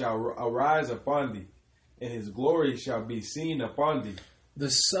Lord shall arise upon thee, and his glory shall be seen upon thee. The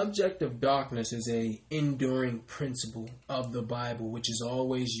subject of darkness is an enduring principle of the Bible, which is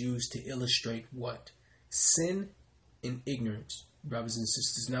always used to illustrate what? Sin and ignorance, brothers and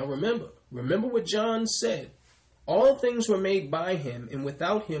sisters. Now remember what John said. All things were made by him, and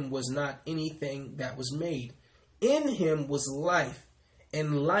without him was not anything that was made. In him was life,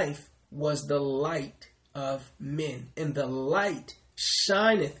 and life was the light of men. And the light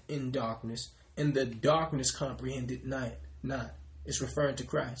shineth in darkness, and the darkness comprehended not. It's referring to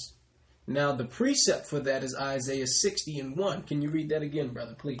Christ. Now the precept for that is Isaiah 60 and 1. Can you read that again,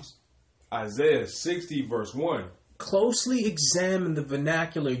 brother, please? Isaiah 60, verse 1. Closely examine the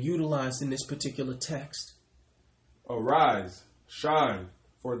vernacular utilized in this particular text. Arise, shine,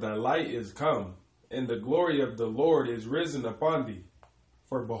 for thy light is come, and the glory of the Lord is risen upon thee.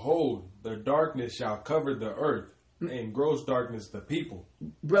 For behold, the darkness shall cover the earth, and gross darkness the people.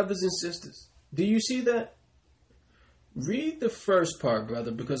 Brothers and sisters, do you see that? Read the first part,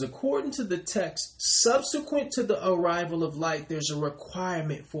 brother, because according to the text, subsequent to the arrival of light, there's a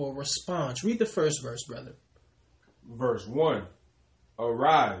requirement for a response. Read the first verse, brother. Verse 1.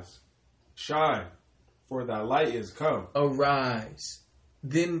 Arise, shine, for thy light is come. Arise,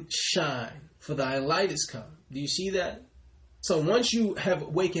 then shine, for thy light is come. Do you see that? So once you have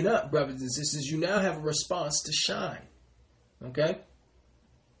waken up, brothers and sisters, you now have a response to shine. Okay?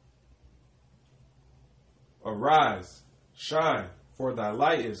 Arise, shine, for thy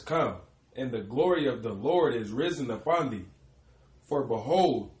light is come, and the glory of the Lord is risen upon thee. For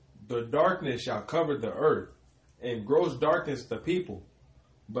behold, The darkness shall cover the earth, and gross darkness the people.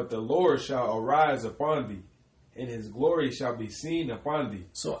 But the Lord shall arise upon thee, and his glory shall be seen upon thee.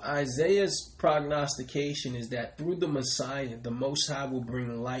 So Isaiah's prognostication is that through the Messiah, the Most High will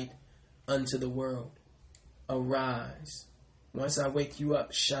bring light unto the world. Arise. Once I wake you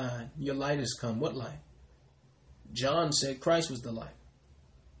up, shine. Your light has come. What light? John said Christ was the light.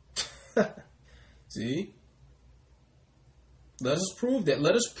 See? Let us prove that.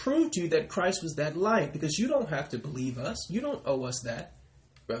 Let us prove to you that Christ was that light, because you don't have to believe us. You don't owe us that,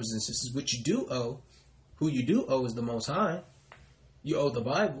 brothers and sisters. What you do owe, who you do owe is the Most High. You owe the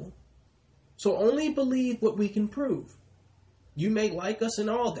Bible. So only believe what we can prove. You may like us and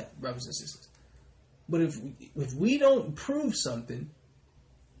all that, brothers and sisters. But if we don't prove something,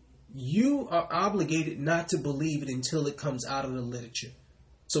 you are obligated not to believe it until it comes out of the literature.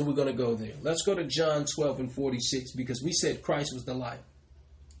 So we're going to go there. Let's go to John 12 and 46, because we said Christ was the light.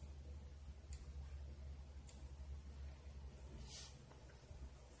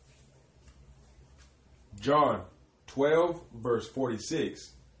 John 12, verse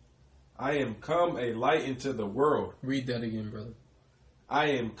 46. I am come a light into the world. Read that again, brother.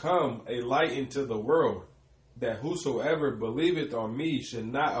 I am come a light into the world, that whosoever believeth on me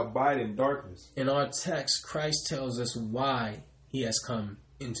should not abide in darkness. In our text, Christ tells us why he has come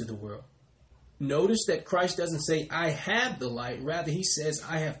into the world. Notice that Christ doesn't say, I have the light. Rather, he says,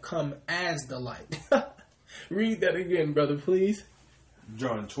 I have come as the light. Read that again, brother, please.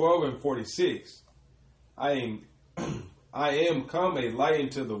 John 12 and 46. I am come a light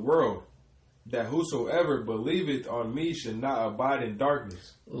into the world, that whosoever believeth on me should not abide in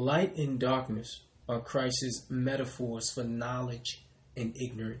darkness. Light and darkness are Christ's metaphors for knowledge and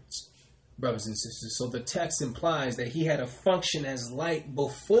ignorance, brothers and sisters. So the text implies that he had a function as light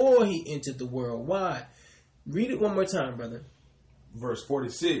before he entered the world. Why? Read it one more time, brother. Verse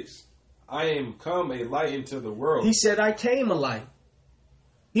 46. I am come a light into the world. He said, I came a light.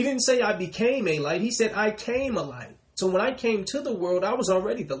 He didn't say I became a light. He said, I came a light. So when I came to the world, I was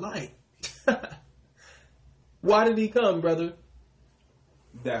already the light. Why did he come, brother?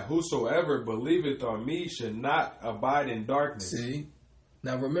 That whosoever believeth on me should not abide in darkness. See?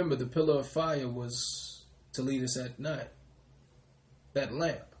 Now remember, the pillar of fire was to lead us at night. That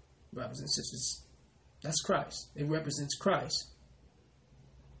lamp, brothers and sisters, that's Christ. It represents Christ.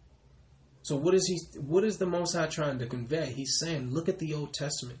 So what is the Most High trying to convey? He's saying, look at the Old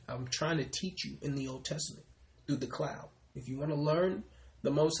Testament. I'm trying to teach you in the Old Testament through the cloud. If you want to learn the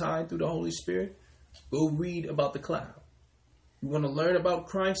Most High through the Holy Spirit, go read about the cloud. You want to learn about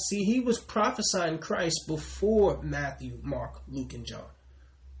Christ? See, he was prophesying Christ before Matthew, Mark, Luke, and John.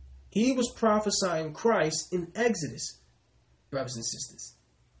 He was prophesying Christ in Exodus, brothers and sisters.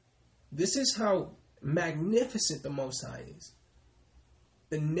 This is how magnificent the Most High is.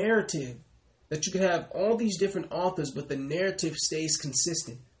 The narrative, that you can have all these different authors, but the narrative stays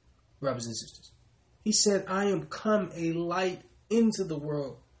consistent, brothers and sisters. He said, I am come a light into the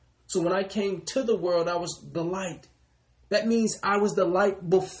world. So when I came to the world, I was the light. That means I was the light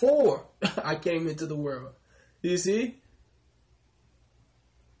before I came into the world. You see?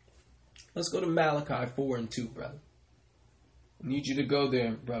 Let's go to Malachi 4 and 2, brother. I need you to go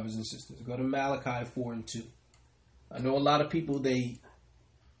there, brothers and sisters. Go to Malachi 4 and 2. I know a lot of people, they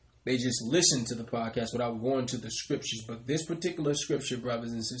just listen to the podcast without going to the scriptures. But this particular scripture,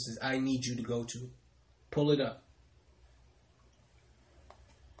 brothers and sisters, I need you to go to. Pull it up.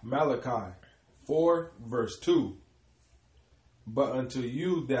 Malachi 4, verse 2. But unto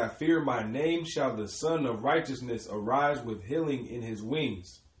you that fear my name shall the Son of Righteousness arise with healing in his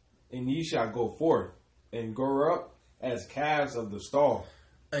wings, and ye shall go forth and grow up as calves of the stall.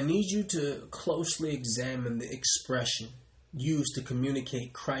 I need you to closely examine the expression used to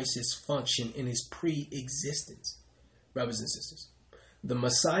communicate Christ's function in his pre-existence. Brothers and sisters, the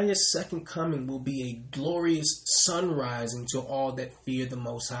Messiah's second coming will be a glorious sunrising to all that fear the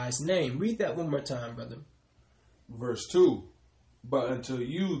Most High's name. Read that one more time, brother. Verse 2. But unto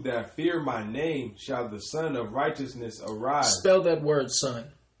you that fear my name shall the Son of Righteousness arise. Spell that word, son.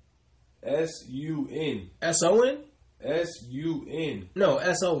 S-U-N. S-O-N? S-U-N. No,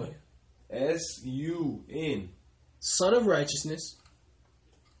 S-O-N. S-U-N. Son of Righteousness.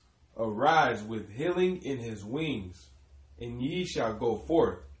 Arise with healing in his wings, and ye shall go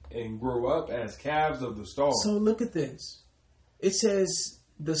forth and grow up as calves of the stall. So look at this. It says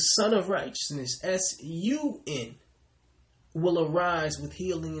the Son of Righteousness, S-U-N, will arise with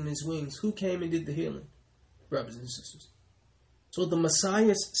healing in his wings. Who came and did the healing? Brothers and sisters. So the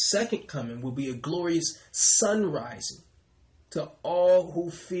Messiah's second coming will be a glorious sunrising to all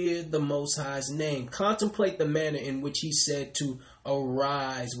who fear the Most High's name. Contemplate the manner in which he said to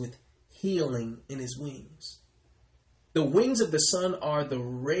arise with healing in his wings. The wings of the sun are the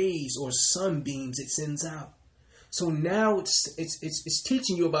rays or sunbeams it sends out. So now it's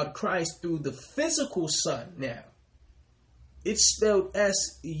teaching you about Christ through the physical sun now. It's spelled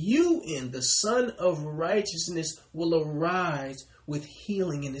S-U-N. The Son of Righteousness will arise with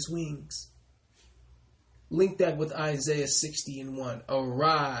healing in his wings. Link that with Isaiah 60:1.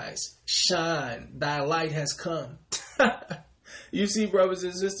 Arise, shine, thy light has come. You see, brothers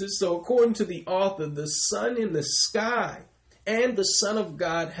and sisters, so according to the author, the sun in the sky and the Son of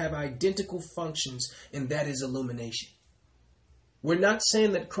God have identical functions, and that is illumination. We're not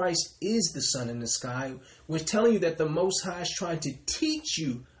saying that Christ is the sun in the sky. We're telling you that the Most High is trying to teach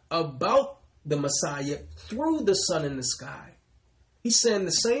you about the Messiah through the sun in the sky. He's saying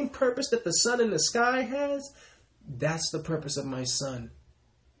the same purpose that the sun in the sky has, that's the purpose of my son.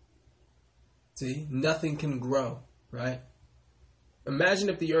 See, nothing can grow, right? Imagine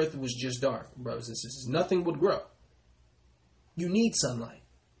if the earth was just dark, brothers and sisters. Nothing would grow. You need sunlight.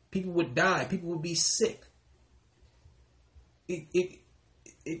 People would die. People would be sick. It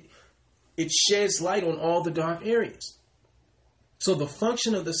sheds light on all the dark areas. So the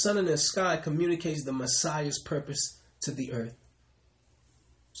function of the sun in the sky communicates the Messiah's purpose to the earth.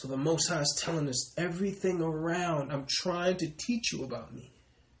 So the Most High is telling us everything around. I'm trying to teach you about me.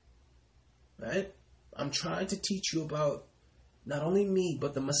 Right? I'm trying to teach you about not only me,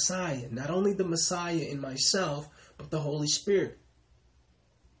 but the Messiah. Not only the Messiah in myself, but the Holy Spirit.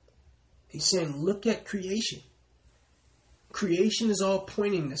 He's saying, look at creation. Creation is all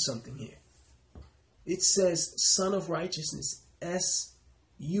pointing to something here. It says, Son of Righteousness,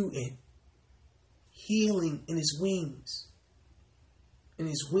 S-U-N. Healing in his wings. And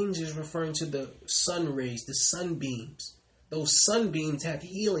his wings is referring to the sun rays, the sunbeams. Those sunbeams have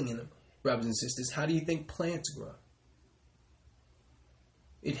healing in them, brothers and sisters. How do you think plants grow?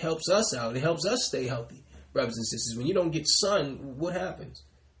 It helps us out. It helps us stay healthy, brothers and sisters. When you don't get sun, what happens?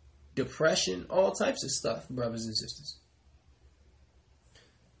 Depression, all types of stuff, brothers and sisters.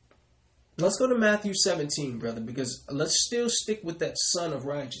 Let's go to Matthew 17, brother, because let's still stick with that Son of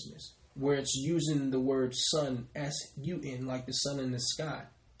Righteousness, where it's using the word sun, S-U-N, like the sun in the sky,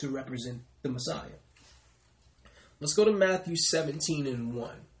 to represent the Messiah. Let's go to Matthew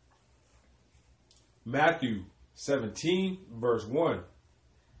 17:1. Matthew 17, verse 1.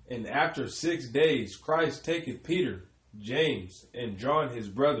 And after 6 days Christ taketh Peter, James, and John his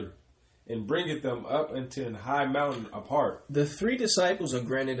brother, and bringeth them up into an high mountain apart. The three disciples are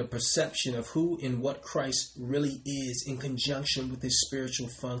granted a perception of who and what Christ really is in conjunction with his spiritual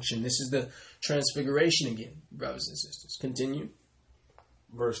function. This is the transfiguration again, brothers and sisters. Continue.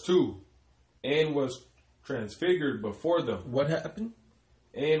 Verse 2. And was transfigured before them. What happened?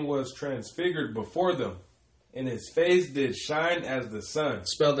 And was transfigured before them, and his face did shine as the sun.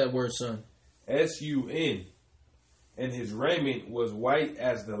 Spell that word, sun. S-U-N. And his raiment was white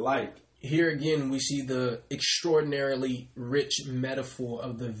as the light. Here again, we see the extraordinarily rich metaphor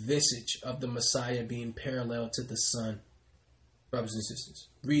of the visage of the Messiah being parallel to the sun. Brothers and sisters,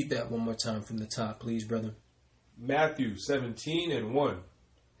 read that one more time from the top, please, brother. Matthew 17:1.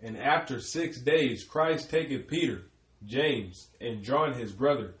 And after 6 days Christ taketh Peter, James, and John his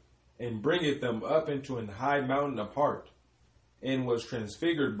brother, and bringeth them up into an high mountain apart, and was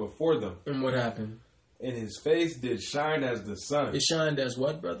transfigured before them. And what happened? And his face did shine as the sun. It shined as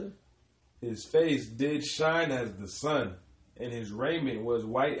what, brother? His face did shine as the sun, and his raiment was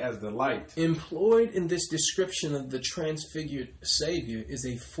white as the light. Employed in this description of the transfigured Savior is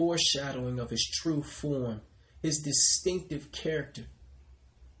a foreshadowing of his true form, his distinctive character.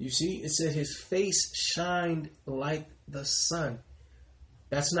 You see, it said his face shined like the sun.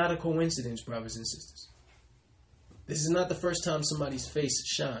 That's not a coincidence, brothers and sisters. This is not the first time somebody's face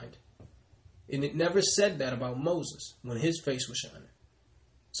shined. And it never said that about Moses when his face was shining.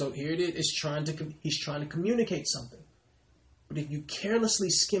 So here it is. He's trying to communicate something. But if you carelessly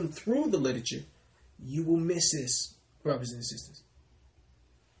skim through the literature, you will miss this, brothers and sisters.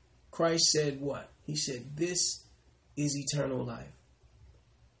 Christ said what? He said, this is eternal life.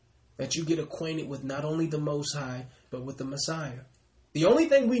 That you get acquainted with not only the Most High, but with the Messiah. The only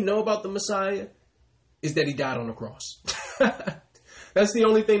thing we know about the Messiah is that he died on the cross. That's the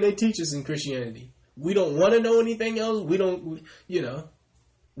only thing they teach us in Christianity. We don't want to know anything else. We don't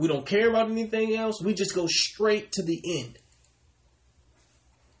care about anything else. We just go straight to the end.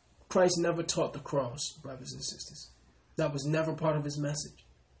 Christ never taught the cross, brothers and sisters. That was never part of his message.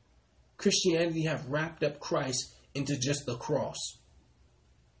 Christianity have wrapped up Christ into just the cross.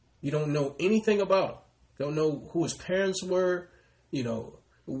 You don't know anything about him. Don't know who his parents were.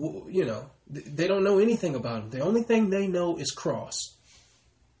 They don't know anything about him. The only thing they know is cross.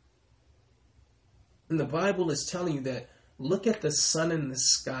 And the Bible is telling you that, look at the sun in the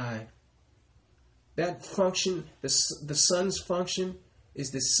sky. That function, the sun's function, is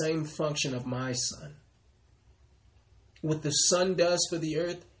the same function of my sun. What the sun does for the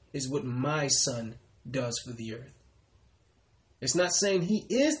earth is what my sun does for the earth. It's not saying he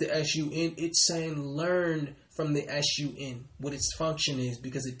is the S-U-N. It's saying learn from the S-U-N what its function is,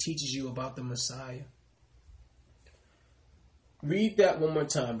 because it teaches you about the Messiah. Read that one more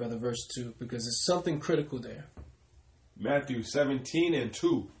time, brother, verse 2, because there's something critical there. Matthew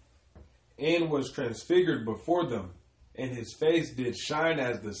 17:2. And was transfigured before them, and his face did shine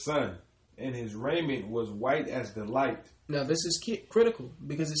as the sun, and his raiment was white as the light. Now this is critical,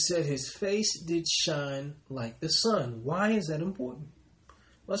 because it said his face did shine like the sun. Why is that important?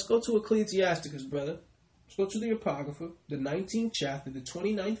 Let's go to Ecclesiasticus, brother. Let's go to the Apocrypha, the 19th chapter, the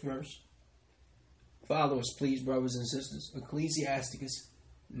 29th verse. Follow us, please, brothers and sisters. Ecclesiasticus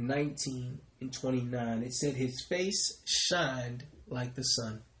 19 and 29. It said his face shined like the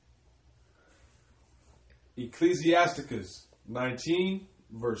sun. Ecclesiasticus 19,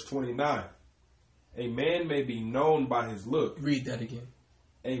 verse 29. A man may be known by his look. Read that again.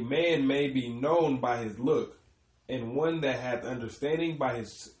 A man may be known by his look, and one that hath understanding by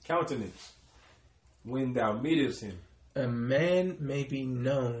his countenance, when thou meetest him. A man may be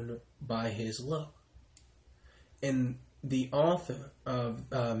known by his look. And the author of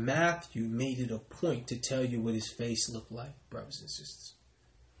Matthew made it a point to tell you what his face looked like, brothers and sisters.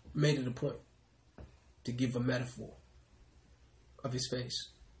 Made it a point to give a metaphor of his face.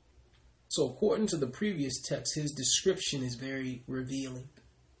 So according to the previous text, his description is very revealing.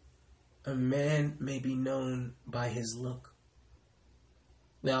 A man may be known by his look.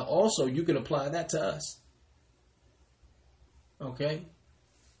 Now also, you can apply that to us. Okay?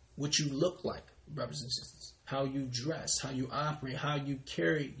 What you look like, brothers and sisters. How you dress, how you operate, how you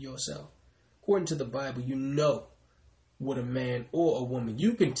carry yourself. According to the Bible, you know what a man or a woman.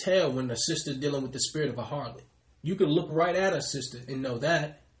 You can tell when a sister dealing with the spirit of a harlot. You can look right at a sister and know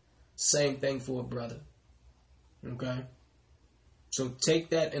that. Same thing for a brother. Okay? So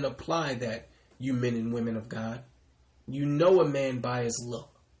take that and apply that, you men and women of God. You know a man by his look.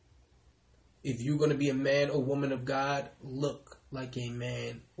 If you're going to be a man or woman of God, look like a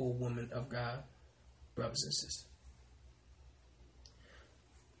man or woman of God, brothers and sisters.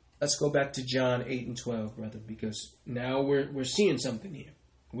 Let's go back to John 8 and 12, brother, because now we're seeing something here.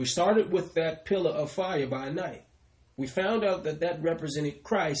 We started with that pillar of fire by night. We found out that represented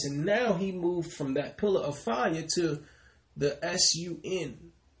Christ, and now he moved from that pillar of fire to the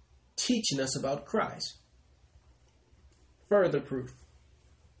S-U-N, teaching us about Christ. Further proof.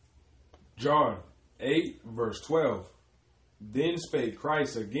 John 8, verse 12. Then spake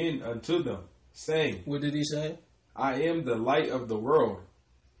Christ again unto them, saying, What did he say? I am the light of the world.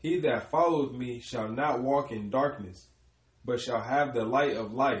 He that followeth me shall not walk in darkness, but shall have the light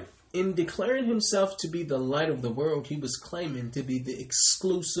of life. In declaring himself to be the light of the world, he was claiming to be the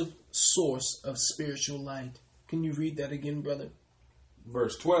exclusive source of spiritual light. Can you read that again, brother?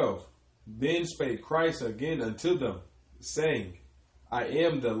 Verse 12. Then spake Christ again unto them, saying, I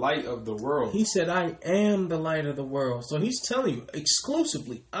am the light of the world. He said, I am the light of the world. So he's telling you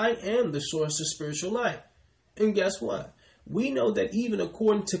exclusively, I am the source of spiritual light. And guess what? We know that even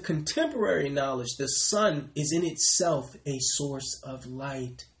according to contemporary knowledge, the sun is in itself a source of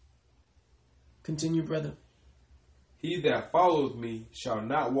light. Continue, brother. He that followeth me shall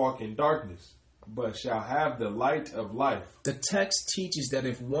not walk in darkness, but shall have the light of life. The text teaches that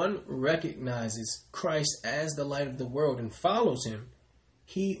if one recognizes Christ as the light of the world and follows him,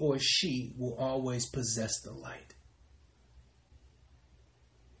 he or she will always possess the light.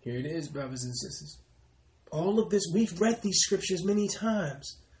 Here it is, brothers and sisters. All of this, we've read these scriptures many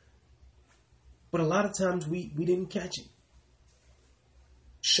times. But a lot of times we didn't catch it.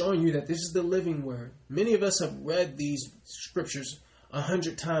 Showing you that this is the living word. Many of us have read these scriptures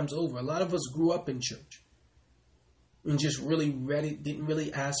 100 times over. A lot of us grew up in church and just really read it, didn't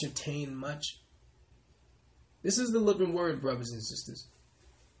really ascertain much. This is the living word, brothers and sisters.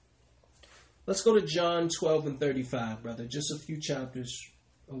 Let's go to John 12 and 35, brother. Just a few chapters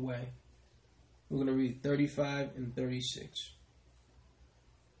away. We're going to read 35 and 36.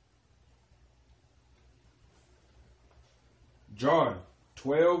 John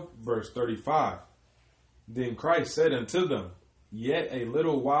 12, verse 35. Then Christ said unto them, Yet a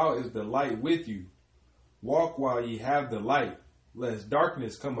little while is the light with you. Walk while ye have the light, lest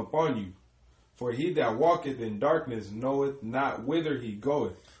darkness come upon you. For he that walketh in darkness knoweth not whither he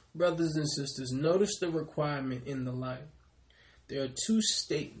goeth. Brothers and sisters, notice the requirement in the light. There are two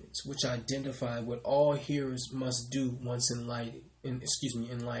statements which identify what all hearers must do once enlightened.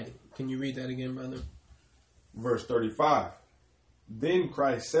 Enlightened. Can you read that again, brother? Verse 35. Then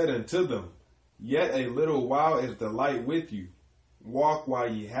Christ said unto them, Yet a little while is the light with you. Walk while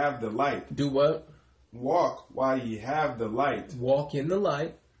ye have the light. Do what? Walk while ye have the light. Walk in the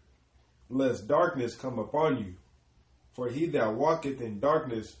light. Lest darkness come upon you. For he that walketh in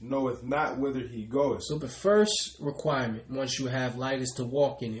darkness knoweth not whither he goeth. So the first requirement, once you have light, is to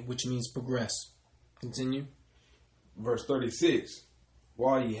walk in it, which means progress. Continue. Verse 36.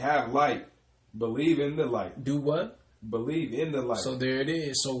 While ye have light, believe in the light. Do what? Believe in the light. So there it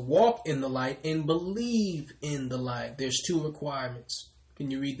is. So walk in the light and believe in the light. There's two requirements.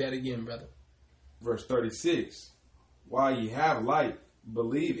 Can you read that again, brother? Verse 36. While ye have light,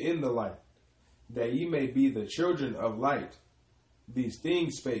 believe in the light, that ye may be the children of light. These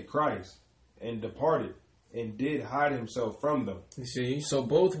things spake Christ, and departed, and did hide himself from them. You see? So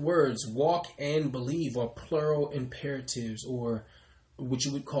both words, walk and believe, are plural imperatives, or what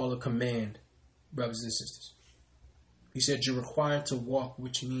you would call a command, brothers and sisters. He said you're required to walk,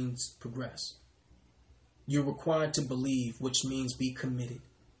 which means progress. You're required to believe, which means be committed.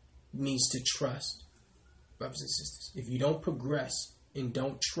 It means to trust, brothers and sisters. If you don't progress and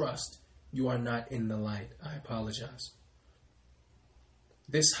don't trust, you are not in the light. I apologize.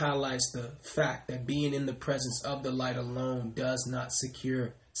 This highlights the fact that being in the presence of the light alone does not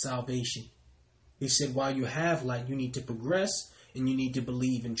secure salvation. He said while you have light, you need to progress and you need to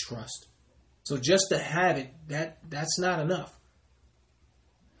believe and trust. So just to have it, that's not enough.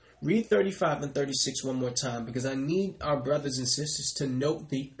 Read 35 and 36 one more time, because I need our brothers and sisters to note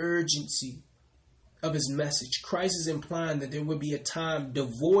the urgency of his message. Christ is implying that there would be a time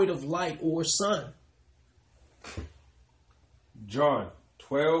devoid of light or sun. John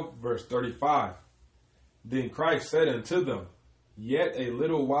 12, verse 35. Then Christ said unto them, Yet a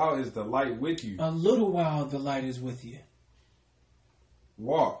little while is the light with you. A little while the light is with you.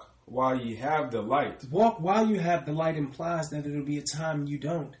 Walk while ye have the light. Walk while you have the light implies that it'll be a time you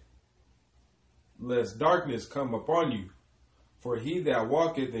don't. Lest darkness come upon you. For he that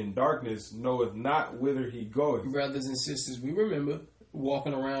walketh in darkness knoweth not whither he goeth. Brothers and sisters, we remember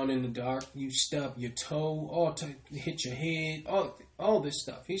walking around in the dark, you stub your toe, hit your head, all this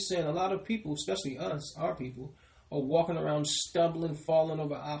stuff. He's saying a lot of people, especially us, our people, are walking around stumbling, falling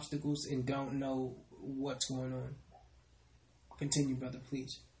over obstacles, and don't know what's going on. Continue, brother,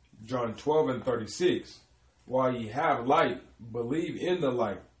 please. John 12 and 36. While ye have light, believe in the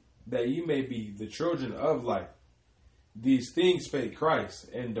light, that ye may be the children of light. These things spake Christ,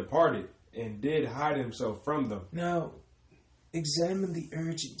 and departed, and did hide himself from them. Now, examine the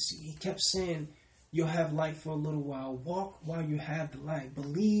urgency. He kept saying, you'll have light for a little while. Walk while you have the light.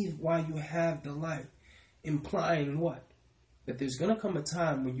 Believe while you have the light. Implying what? That there's going to come a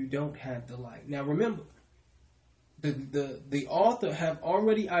time when you don't have the light. Now, remember, the author have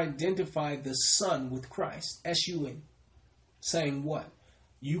already identified the Son with Christ, S-U-N, saying what?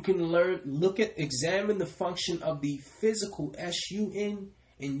 You can examine the function of the physical S-U-N,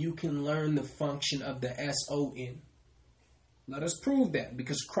 and you can learn the function of the S-O-N. Let us prove that,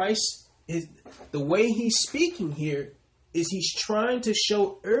 because Christ, the way he's speaking here is he's trying to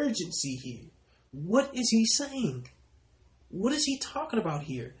show urgency here. What is he saying? What is he talking about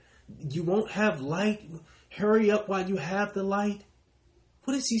here? You won't have light. Hurry up while you have the light.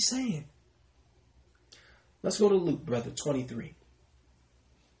 What is he saying? Let's go to Luke, brother, 23.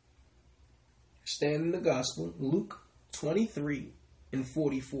 Stand in the gospel, Luke 23 and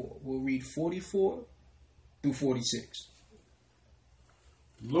 44. We'll read 44 through 46.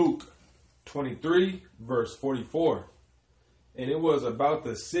 Luke 23, verse 44. And it was about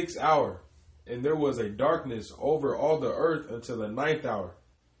the 6th hour, and there was a darkness over all the earth until the 9th hour.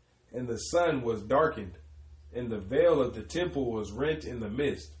 And the sun was darkened, and the veil of the temple was rent in the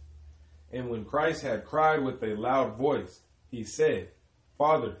midst. And when Christ had cried with a loud voice, he said,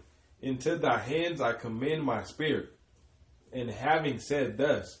 Father, into thy hands I commend my spirit. And having said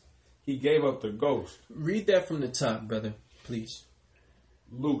thus, he gave up the ghost. Read that from the top, brother, please.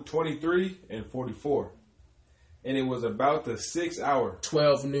 Luke 23 and 44. And it was about the 6th hour,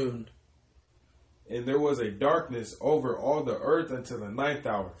 12 noon. And there was a darkness over all the earth until the 9th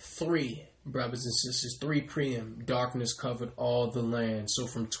hour. 3, brothers and sisters, 3 p.m. darkness covered all the land. So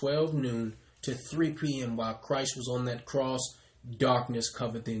from 12 noon to 3 p.m. while Christ was on that cross, darkness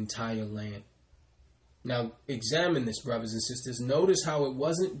covered the entire land. Now examine this, brothers and sisters. Notice how it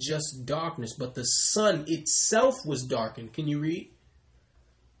wasn't just darkness, but the sun itself was darkened. Can you read?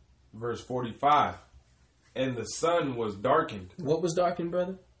 Verse 45. And the sun was darkened. What was darkened,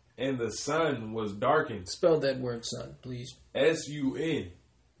 brother? and the sun was darkened. Spell that word sun, please. S-U-N.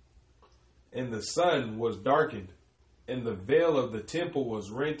 And the sun was darkened, and the veil of the temple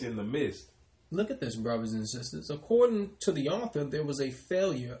was rent in the midst. Look at this, brothers and sisters. According to the author, there was a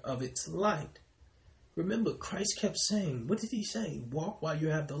failure of its light. Remember, Christ kept saying, what did he say? Walk while you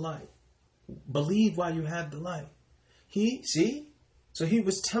have the light. Believe while you have the light. So he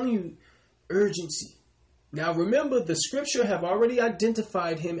was telling you urgency. Now remember, the scripture have already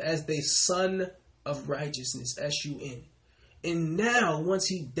identified him as the Son of Righteousness, S-U-N. And now, once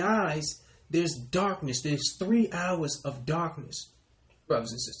he dies, there's darkness. There's 3 hours of darkness,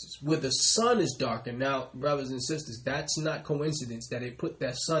 brothers and sisters, where the sun is darkened. Now, brothers and sisters, that's not coincidence that they put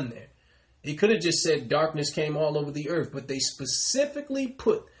that sun there. It could have just said darkness came all over the earth, but they specifically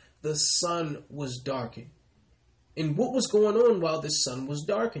put the sun was darkened. And what was going on while the sun was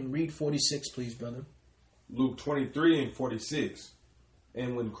darkened? Read 46, please, brother. Luke 23 and 46.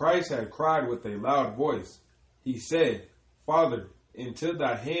 And when Christ had cried with a loud voice, he said, Father, into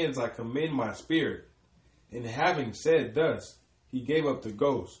thy hands I commend my spirit. And having said thus, he gave up the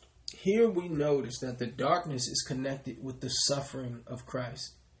ghost. Here we notice that the darkness is connected with the suffering of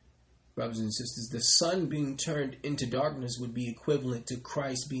Christ. Brothers and sisters, the sun being turned into darkness would be equivalent to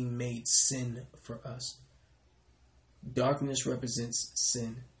Christ being made sin for us. Darkness represents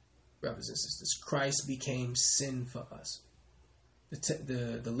sin, brothers and sisters. Christ became sin for us.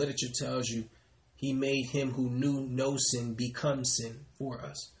 The literature tells you he made him who knew no sin become sin for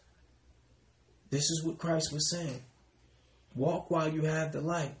us. This is what Christ was saying. Walk while you have the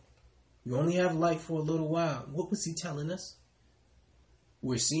light. You only have light for a little while. What was he telling us?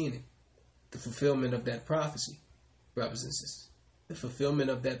 We're seeing it. The fulfillment of that prophecy, brothers and sisters. The fulfillment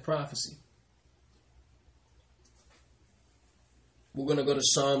of that prophecy. We're going to go to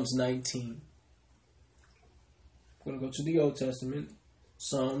Psalms 19. We're going to go to the Old Testament.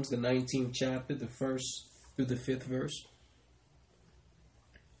 Psalms, the 19th chapter, the 1st through the 5th verse.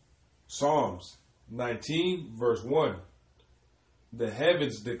 Psalms 19, verse 1. The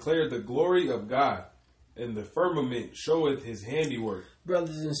heavens declare the glory of God, and the firmament showeth his handiwork.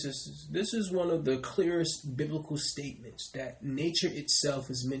 Brothers and sisters, this is one of the clearest biblical statements that nature itself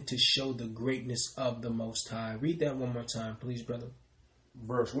is meant to show the greatness of the Most High. Read that one more time, please, brother.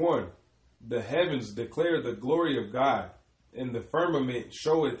 Verse 1. The heavens declare the glory of God, and the firmament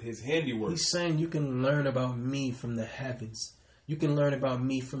showeth his handiwork. He's saying you can learn about me from the heavens. You can learn about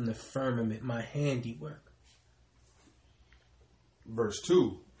me from the firmament, my handiwork. Verse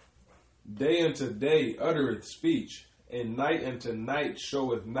 2. Day unto day uttereth speech, and night unto night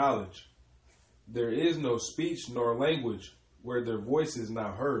showeth knowledge. There is no speech nor language where their voice is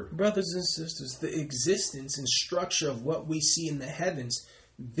not heard. Brothers and sisters, the existence and structure of what we see in the heavens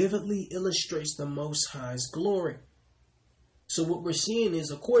vividly illustrates the Most High's glory. So what we're seeing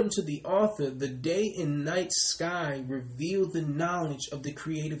is, according to the author, the day and night sky reveal the knowledge of the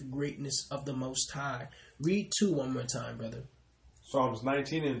creative greatness of the Most High. Read 2 one more time, brother. Psalms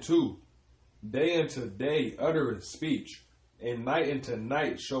 19 and 2. Day unto day uttereth speech, and night unto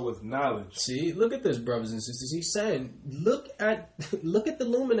night showeth knowledge. See, look at this, brothers and sisters. He's saying, look at the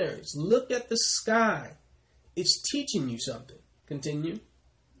luminaries. Look at the sky. It's teaching you something. Continue.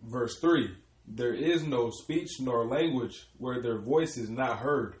 Verse 3. There is no speech nor language where their voice is not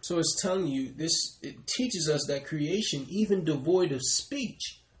heard. So it's telling you this. It teaches us that creation, even devoid of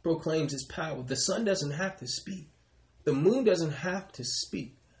speech, proclaims its power. The sun doesn't have to speak. The moon doesn't have to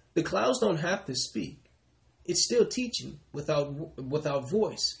speak. The clouds don't have to speak. It's still teaching without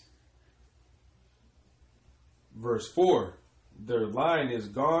voice. Verse 4. Their line is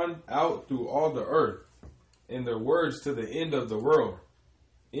gone out through all the earth, and their words to the end of the world.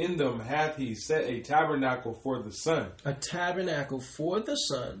 In them hath he set a tabernacle for the sun. A tabernacle for the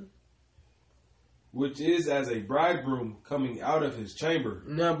sun. Which is as a bridegroom coming out of his chamber.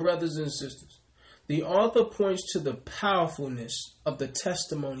 Now, brothers and sisters, the author points to the powerfulness of the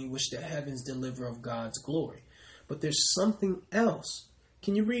testimony which the heavens deliver of God's glory. But there's something else.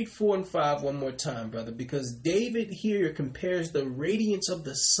 Can you read 4 and 5 one more time, brother? Because David here compares the radiance of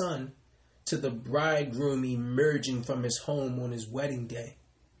the sun to the bridegroom emerging from his home on his wedding day.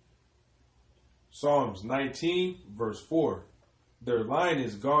 Psalms 19, verse 4. Their line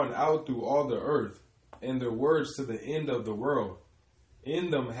is gone out through all the earth, and their words to the end of the world.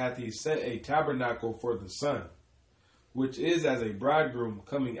 In them hath he set a tabernacle for the sun, which is as a bridegroom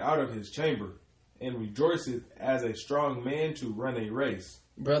coming out of his chamber, and rejoiceth as a strong man to run a race.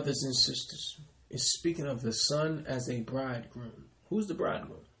 Brothers and sisters, it's speaking of the sun as a bridegroom. Who's the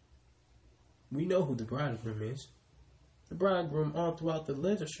bridegroom? We know who the bridegroom is. The bridegroom all throughout the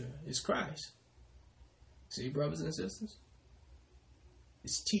literature is Christ. See, brothers and sisters?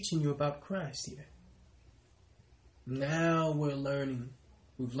 It's teaching you about Christ here. Now we're learning.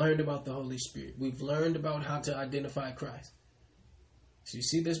 We've learned about the Holy Spirit. We've learned about how to identify Christ. So you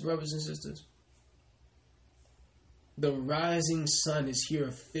see this, brothers and sisters? The rising sun is here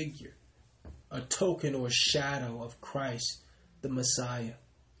a figure, a token or shadow of Christ, the Messiah.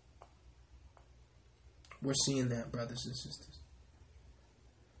 We're seeing that, brothers and sisters.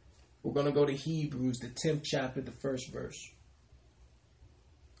 We're going to go to Hebrews, the 10th chapter, the first verse.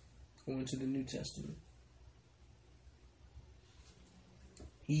 Going to the New Testament.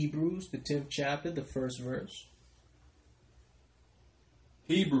 Hebrews, the 10th chapter, the first verse.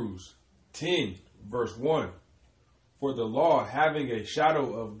 Hebrews 10, verse 1. For the law, having a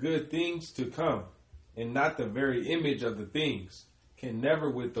shadow of good things to come, and not the very image of the things, can never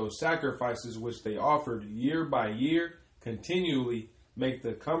with those sacrifices which they offered year by year continually make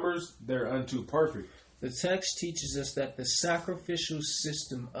the comers thereunto perfect. The text teaches us that the sacrificial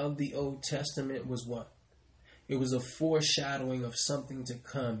system of the Old Testament was what? It was a foreshadowing of something to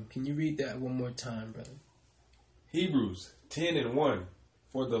come. Can you read that one more time, brother? Hebrews 10 and 1.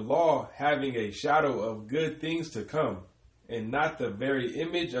 For the law, having a shadow of good things to come, and not the very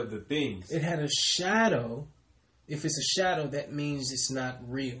image of the things. It had a shadow. If it's a shadow, that means it's not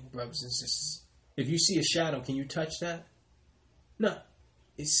real, brothers and sisters. If you see a shadow, can you touch that? No.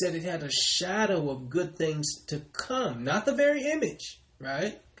 It said it had a shadow of good things to come, not the very image,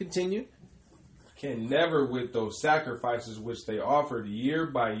 right? Continue. Can never with those sacrifices which they offered year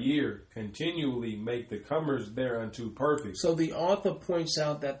by year continually make the comers thereunto perfect. So the author points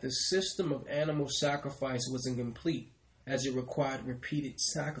out that the system of animal sacrifice was incomplete, as it required repeated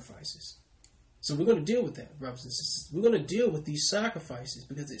sacrifices. So we're going to deal with that, brothers and sisters. We're going to deal with these sacrifices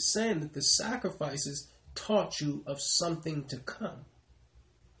because it's saying that the sacrifices taught you of something to come.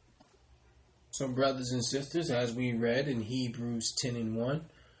 So brothers and sisters, as we read in Hebrews 10 and 1,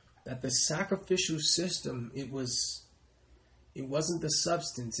 that the sacrificial system, it wasn't the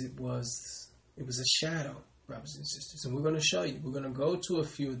substance, it was a shadow, brothers and sisters. And we're going to show you. We're going to go to a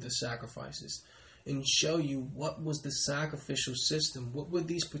few of the sacrifices and show you what was the sacrificial system. What were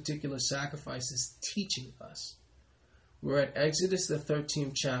these particular sacrifices teaching us? We're at Exodus, the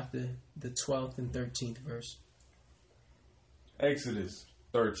 13th chapter, the 12th and 13th verse. Exodus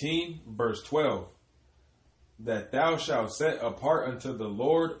 13, verse 12. That thou shalt set apart unto the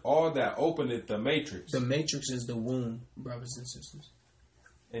Lord all that openeth the matrix. The matrix is the womb, brothers and sisters.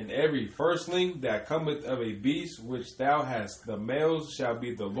 And every firstling that cometh of a beast which thou hast, the males shall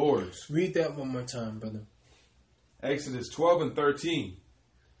be the Lord's. Read that one more time, brother. Exodus 12 and 13.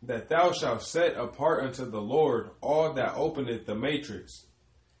 That thou shalt set apart unto the Lord all that openeth the matrix.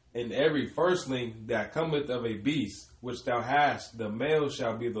 And every firstling that cometh of a beast which thou hast, the males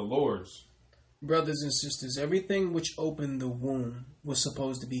shall be the Lord's. Brothers and sisters, everything which opened the womb was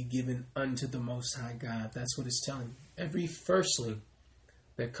supposed to be given unto the Most High God. That's what it's telling you. Every firstling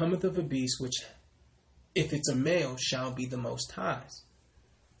that cometh of a beast, which, if it's a male, shall be the Most High's.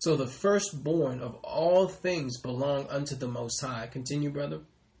 So the firstborn of all things belong unto the Most High. Continue, brother.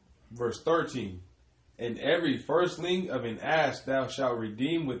 Verse 13. And every firstling of an ass thou shalt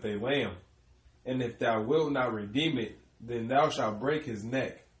redeem with a lamb. And if thou wilt not redeem it, then thou shalt break his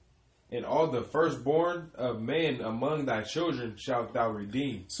neck. And all the firstborn of man among thy children shalt thou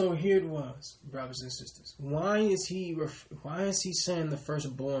redeem. So here it was, brothers and sisters. Why is he saying the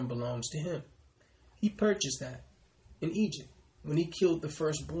firstborn belongs to him? He purchased that in Egypt when he killed the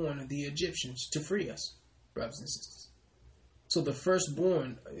firstborn of the Egyptians to free us, brothers and sisters. So the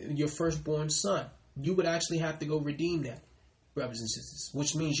firstborn, your firstborn son, you would actually have to go redeem that, brothers and sisters,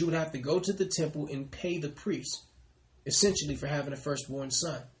 which means you would have to go to the temple and pay the priest, essentially for having a firstborn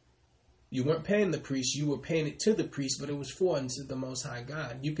son. You weren't paying the priest, you were paying it to the priest, but it was for unto the Most High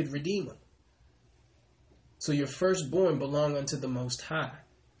God. You could redeem him. So your firstborn belong unto the Most High.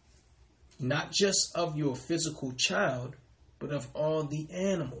 Not just of your physical child, but of all the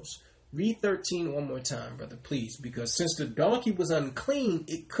animals. Read 13 one more time, brother, please. Because since the donkey was unclean,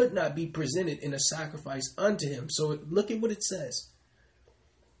 it could not be presented in a sacrifice unto him. So look at what it says.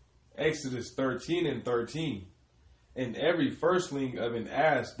 Exodus 13 and 13. And every firstling of an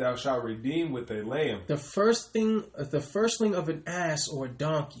ass thou shalt redeem with a lamb. The firstling of an ass or a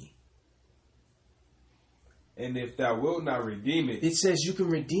donkey. And if thou wilt not redeem it, it says you can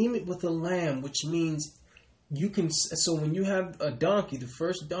redeem it with a lamb, which means you can. So when you have a donkey, the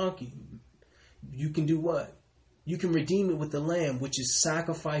first donkey, you can do what? You can redeem it with the lamb, which is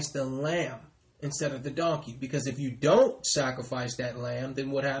sacrifice the lamb instead of the donkey. Because if you don't sacrifice that lamb,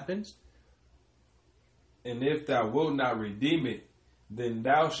 then what happens? And if thou wilt not redeem it, then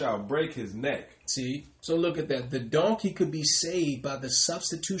thou shalt break his neck. See? So look at that. The donkey could be saved by the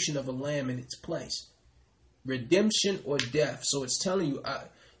substitution of a lamb in its place. Redemption or death. So it's telling you,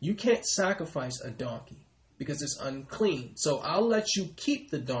 you can't sacrifice a donkey because it's unclean. So I'll let you keep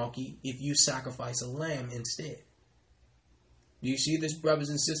the donkey if you sacrifice a lamb instead. Do you see this, brothers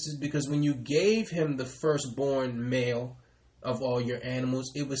and sisters? Because when you gave him the firstborn male of all your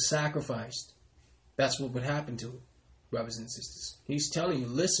animals, it was sacrificed. That's what would happen to it, brothers and sisters. He's telling you,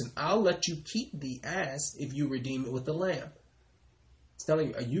 listen, I'll let you keep the ass if you redeem it with the lamb. It's telling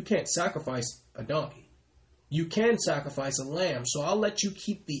you, you can't sacrifice a donkey. You can sacrifice a lamb, so I'll let you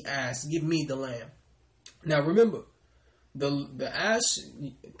keep the ass. Give me the lamb. Now remember, the ass,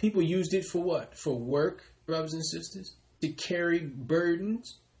 people used it for what? For work, brothers and sisters. To carry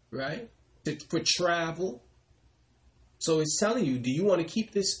burdens, right? For travel. So it's telling you, do you want to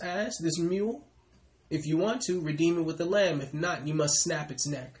keep this ass, this mule? If you want to, redeem it with the lamb. If not, you must snap its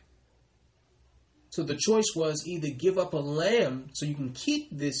neck. So the choice was either give up a lamb so you can keep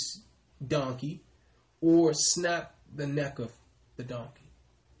this donkey, or snap the neck of the donkey.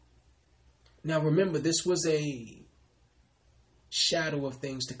 Now remember, this was a shadow of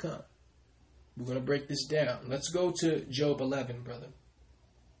things to come. We're going to break this down. Let's go to Job 11, brother.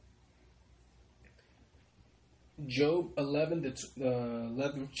 Job 11, the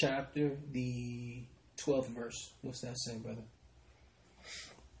 11th chapter, the 12th verse. What's that saying, brother?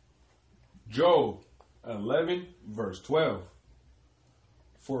 Job 11, verse 12.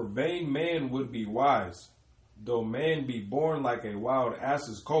 For vain man would be wise, though man be born like a wild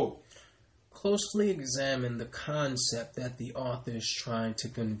ass's colt. Closely examine the concept that the author is trying to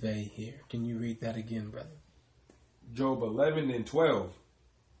convey here. Can you read that again, brother? Job 11 and 12.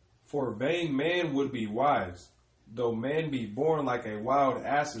 For vain man would be wise, though man be born like a wild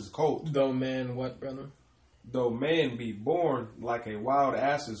ass's colt. Though man what, brother? Though man be born like a wild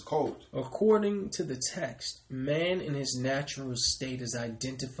ass's colt. According to the text, man in his natural state is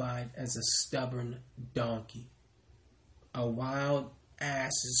identified as a stubborn donkey. A wild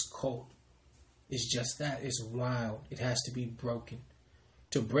ass's colt. It's just that. It's wild. It has to be broken.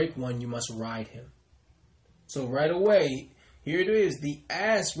 To break one, you must ride him. So right away, here it is. The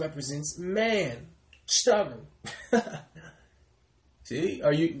ass represents man. Stubborn. See?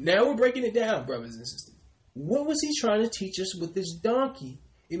 Now we're breaking it down, brothers and sisters. What was he trying to teach us with this donkey?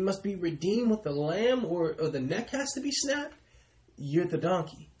 It must be redeemed with the lamb, or the neck has to be snapped? You're the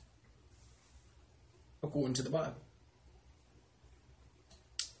donkey. According to the Bible.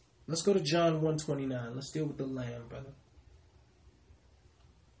 Let's go to John 1:29. Let's deal with the lamb, brother.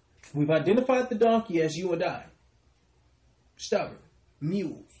 We've identified the donkey as you and I. Stubborn.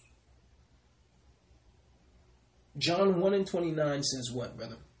 Mules. John 1:29 says what,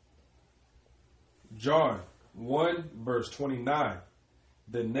 brother? John 1, verse 29.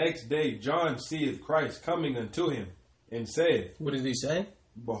 The next day John seeth Christ coming unto him, and said, What did he say?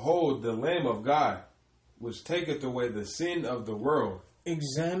 Behold, the Lamb of God, which taketh away the sin of the world.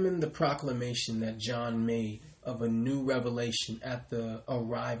 Examine the proclamation that John made of a new revelation at the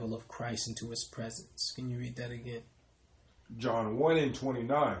arrival of Christ into his presence. Can you read that again? John 1 and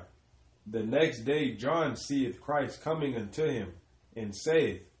 29. The next day John seeth Christ coming unto him, and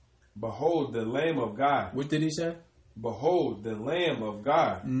saith, Behold, the Lamb of God. What did he say? Behold, the Lamb of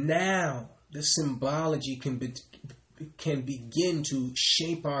God. Now, the symbology can begin to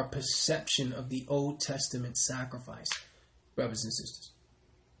shape our perception of the Old Testament sacrifice, brothers and sisters.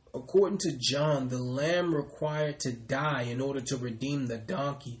 According to John, the lamb required to die in order to redeem the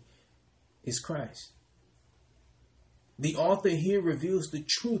donkey is Christ. The author here reveals the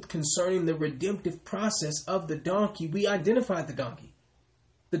truth concerning the redemptive process of the donkey. We identified the donkey.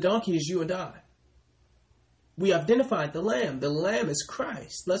 The donkey is you and I. We identified the lamb. The lamb is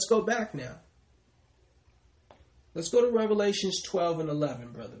Christ. Let's go back now. Let's go to Revelations 12 and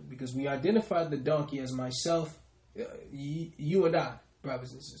 11, brother, because we identified the donkey as myself, you and I,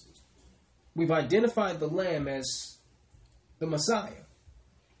 brothers and sisters. We've identified the lamb as the Messiah.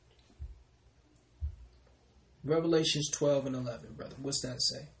 Revelations 12 and 11, brother. What's that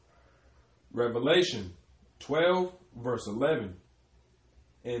say? Revelation 12, verse 11.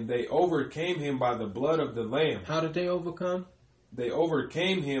 And they overcame him by the blood of the Lamb. How did they overcome? They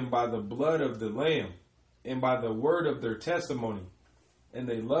overcame him by the blood of the Lamb, and by the word of their testimony. And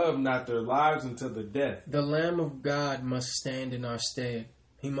they loved not their lives until the death. The Lamb of God must stand in our stead.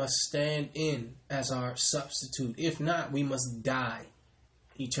 He must stand in as our substitute. If not, we must die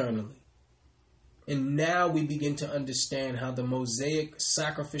eternally. And now we begin to understand how the Mosaic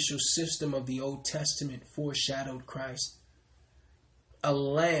sacrificial system of the Old Testament foreshadowed Christ. A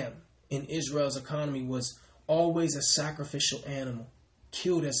lamb in Israel's economy was always a sacrificial animal.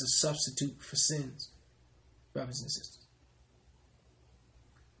 killed as a substitute for sins, brothers and sisters.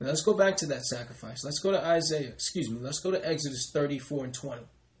 Now let's go back to that sacrifice. Let's go to let's go to Exodus 34 and 20.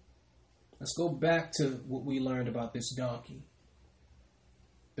 Let's go back to what we learned about this donkey.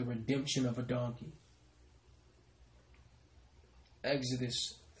 The redemption of a donkey.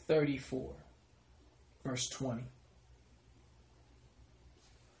 Exodus 34, verse 20.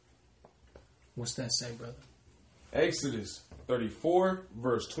 What's that say, brother? Exodus 34,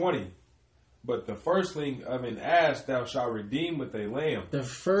 verse 20. But the firstling of an ass thou shalt redeem with a lamb. The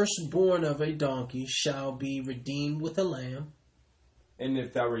firstborn of a donkey shall be redeemed with a lamb. And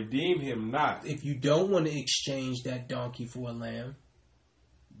if thou redeem him not, if you don't want to exchange that donkey for a lamb,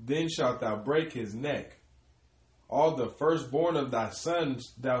 then shalt thou break his neck. All the firstborn of thy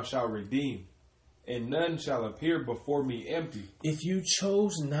sons thou shalt redeem, and none shall appear before me empty. If you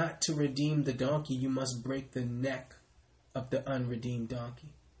chose not to redeem the donkey, you must break the neck of the unredeemed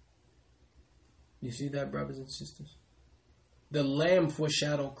donkey. You see that, brothers and sisters? The lamb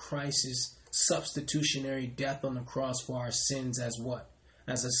foreshadowed Christ's substitutionary death on the cross for our sins as what?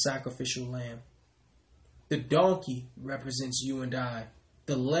 As a sacrificial lamb. The donkey represents you and I.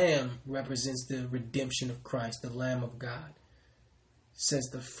 The lamb represents the redemption of Christ, the Lamb of God. It says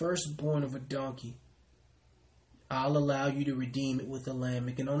the firstborn of a donkey, I'll allow you to redeem it with a lamb.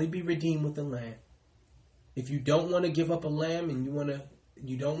 It can only be redeemed with a lamb. If you don't want to give up a lamb and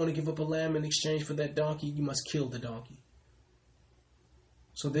you don't want to give up a lamb in exchange for that donkey, you must kill the donkey.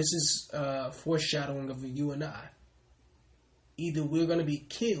 So this is foreshadowing of you and I. Either we're going to be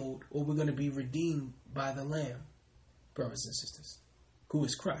killed or we're going to be redeemed by the lamb, brothers and sisters, who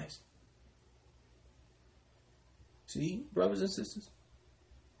is Christ. See, brothers and sisters?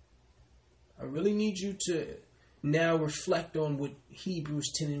 I really need you to now reflect on what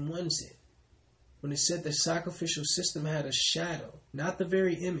Hebrews 10 and 1 said. When it said the sacrificial system had a shadow, not the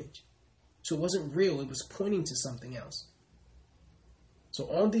very image. So it wasn't real, it was pointing to something else. So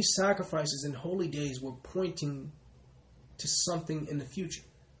all these sacrifices and holy days were pointing to something in the future.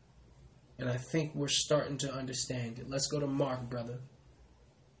 And I think we're starting to understand it. Let's go to Mark, brother.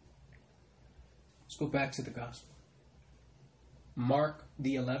 Let's go back to the gospel. Mark,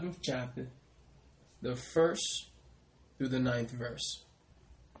 the 11th chapter, the 1st through the 9th verse.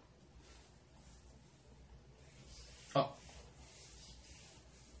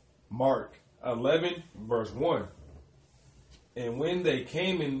 Mark 11, verse 1. And when they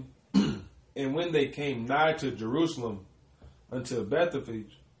came nigh to Jerusalem unto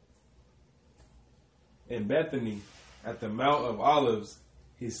Bethphage and Bethany at the Mount of Olives,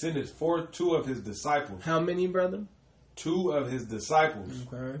 he sendeth forth two of his disciples. How many, brother? Two of his disciples.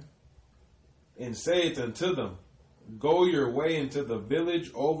 Okay. And saith unto them, Go your way into the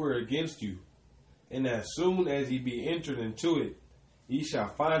village over against you, and as soon as ye be entered into it, ye shall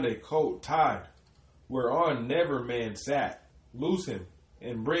find a colt tied, whereon never man sat. Loose him,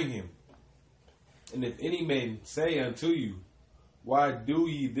 and bring him. And if any man say unto you, Why do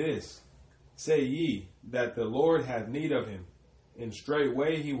ye this? Say ye, that the Lord hath need of him, and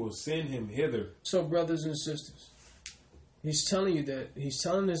straightway he will send him hither. So, brothers and sisters, he's telling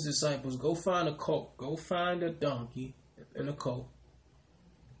his disciples, go find a colt, go find a donkey and a colt,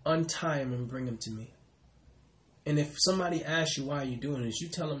 untie him and bring him to me. And if somebody asks you why you're doing this, you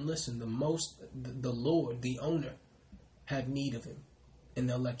tell them, listen, the Lord, the owner, have need of him, and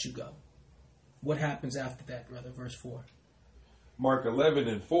they'll let you go. What happens after that, brother? Verse 4. Mark 11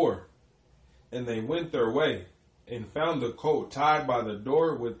 and 4. And they went their way, and found the colt tied by the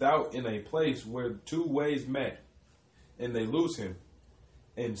door without in a place where two ways met. And they loose him.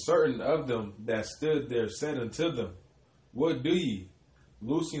 And certain of them that stood there said unto them, What do ye,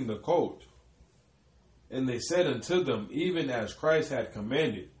 loosing the colt? And they said unto them, Even as Christ had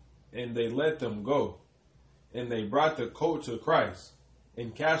commanded. And they let them go. And they brought the colt to Christ,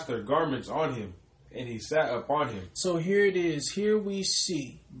 and cast their garments on him, and he sat upon him. So here it is. Here we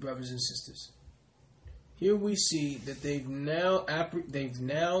see, brothers and sisters, here we see that they've now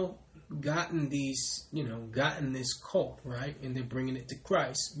gotten gotten this colt, right? And they're bringing it to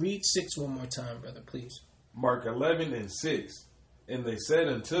Christ. Read 6 one more time, brother, please. Mark 11 and 6. And they said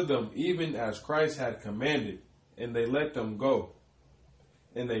unto them, Even as Christ had commanded, and they let them go.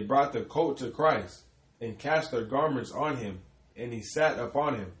 And they brought the colt to Christ, and cast their garments on him, and he sat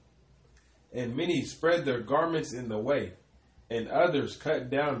upon him. And many spread their garments in the way, and others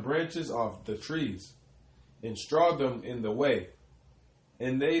cut down branches off the trees, and strawed them in the way.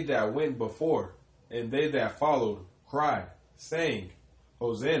 And they that went before, and they that followed, cried, saying,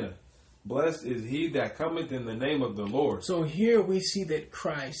 Hosanna, blessed is he that cometh in the name of the Lord. So here we see that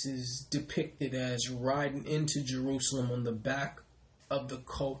Christ is depicted as riding into Jerusalem on the back of the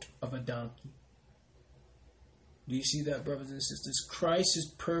colt of a donkey. Do you see that, brothers and sisters?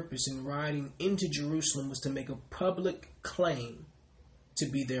 Christ's purpose in riding into Jerusalem was to make a public claim to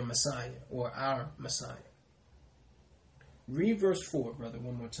be their Messiah, or our Messiah. Read verse 4, brother,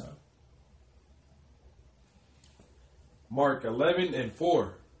 one more time. Mark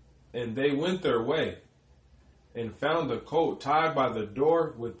 11:4. And they went their way, and found the colt tied by the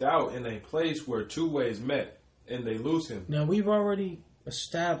door without in a place where two ways met, and they loosed him. Now, we've already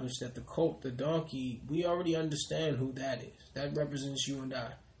established that the colt, the donkey, we already understand who that is. That represents you and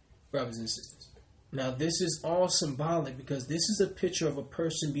I, brothers and sisters. Now, this is all symbolic because this is a picture of a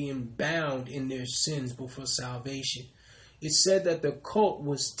person being bound in their sins before salvation. It said that the colt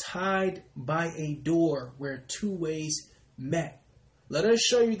was tied by a door where two ways met. Let us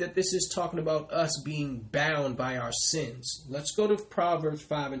show you that this is talking about us being bound by our sins. Let's go to Proverbs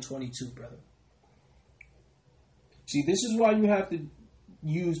 5:22, brother. See, this is why you have to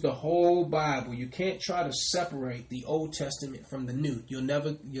use the whole Bible. You can't try to separate the Old Testament from the New. You'll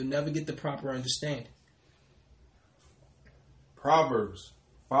never get the proper understanding. Proverbs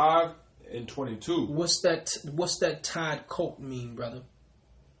 5:22. What's that tied colt mean, brother?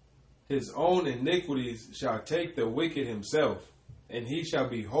 His own iniquities shall take the wicked himself, and he shall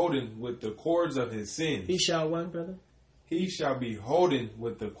be holden with the cords of his sins. He shall what, brother? He shall be holden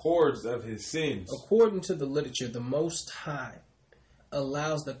with the cords of his sins. According to the literature, the Most High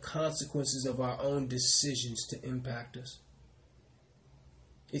allows the consequences of our own decisions to impact us.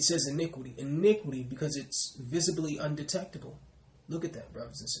 It says iniquity. Iniquity because it's visibly undetectable. Look at that,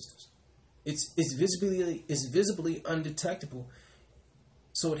 brothers and sisters. It's visibly undetectable.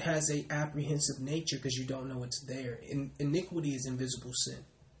 So it has a apprehensive nature because you don't know it's there. Iniquity is invisible sin.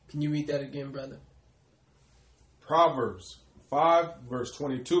 Can you read that again, brother? Proverbs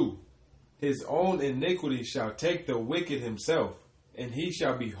 5:22. His own iniquity shall take the wicked himself, and he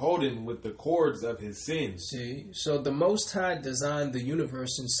shall be holden with the cords of his sins. See, so the Most High designed the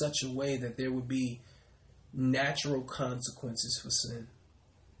universe in such a way that there would be natural consequences for sin.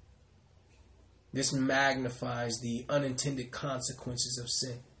 This magnifies the unintended consequences of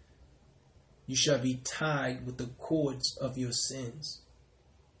sin. You shall be tied with the cords of your sins.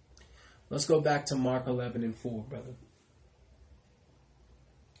 Let's go back to Mark 11:4, brother.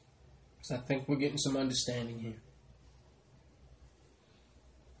 So I think we're getting some understanding here.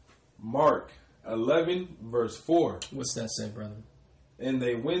 Mark 11:4. What's that say, brother? And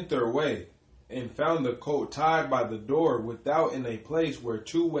they went their way, and found the colt tied by the door without in a place where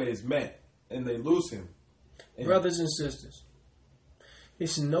two ways met, and they loosed him. Brothers and sisters,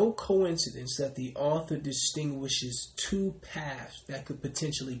 it's no coincidence that the author distinguishes two paths that could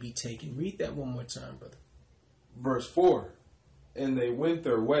potentially be taken. Read that one more time, brother. Verse 4. And they went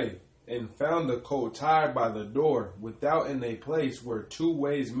their way, and found the colt tied by the door without in a place where two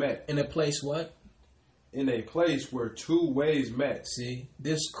ways met. In a place what? In a place where two ways met. See,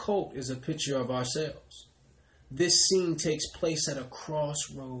 this colt is a picture of ourselves. This scene takes place at a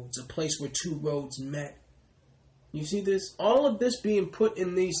crossroads, a place where two roads met. You see this? All of this being put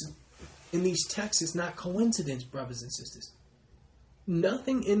in these texts is not coincidence, brothers and sisters.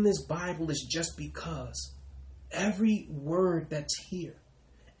 Nothing in this Bible is just because. Every word that's here,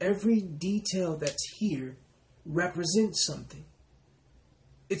 every detail that's here represents something.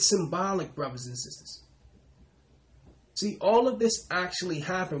 It's symbolic, brothers and sisters. See, all of this actually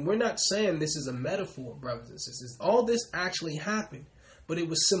happened. We're not saying this is a metaphor, brothers and sisters. All this actually happened, but it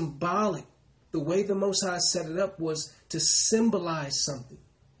was symbolic. The way the Most High set it up was to symbolize something.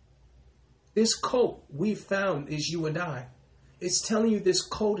 This colt we found is you and I. It's telling you this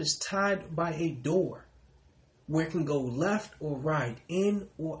colt is tied by a door where it can go left or right, in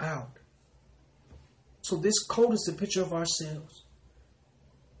or out. So this colt is a picture of ourselves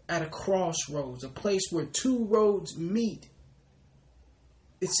at a crossroads, a place where two roads meet.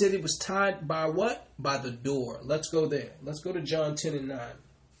 It said it was tied by what? By the door. Let's go there. Let's go to John 10:9.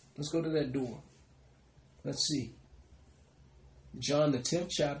 Let's go to that door. Let's see. John, the 10th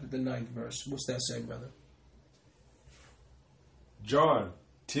chapter, the 9th verse. What's that say, brother? John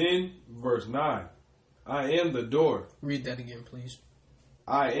 10:9. I am the door. Read that again, please.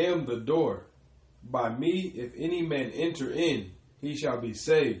 I am the door. By me, if any man enter in, he shall be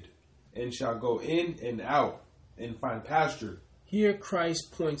saved, and shall go in and out, and find pasture. Here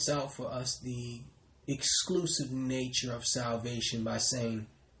Christ points out for us the exclusive nature of salvation by saying,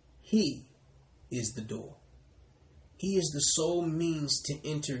 He is the door. He is the sole means to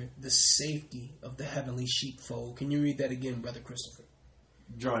enter the safety of the heavenly sheepfold. Can you read that again, Brother Christopher?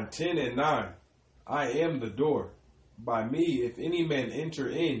 John 10:9. I am the door. By me, if any man enter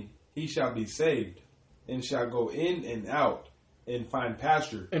in, he shall be saved, and shall go in and out, and find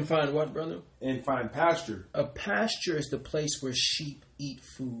pasture. And find what, brother? And find pasture. A pasture is the place where sheep eat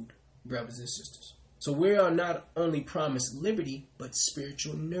food, brothers and sisters. So we are not only promised liberty, but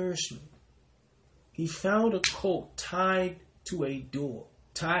spiritual nourishment. He found a colt tied to a door,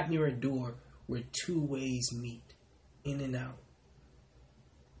 tied near a door where two ways meet, in and out.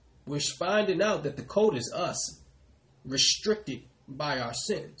 We're finding out that the colt is us, restricted by our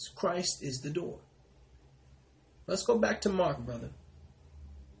sins. Christ is the door. Let's go back to Mark, brother.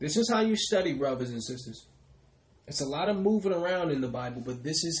 This is how you study, brothers and sisters. It's a lot of moving around in the Bible, but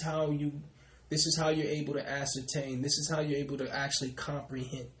this is how you're able to ascertain. This is how you're able to actually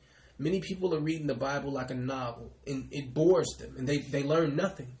comprehend. Many people are reading the Bible like a novel, and it bores them, and they learn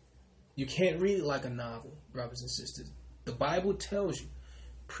nothing. You can't read it like a novel, brothers and sisters. The Bible tells you,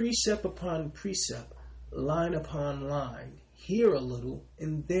 precept upon precept, line upon line, here a little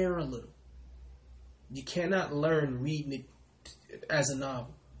and there a little. You cannot learn reading it as a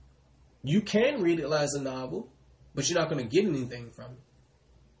novel. You can read it as a novel, but you're not going to get anything from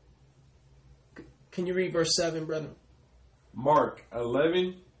it. Can you read verse 7, brother? Mark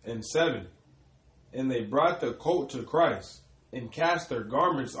 11:7. And they brought the colt to Christ, and cast their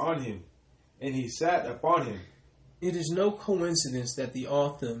garments on him, and he sat upon him. It is no coincidence that the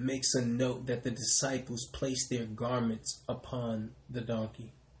author makes a note that the disciples placed their garments upon the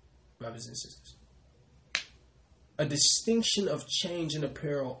donkey, brothers and sisters. A distinction of change in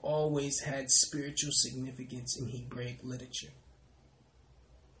apparel always had spiritual significance in Hebraic literature.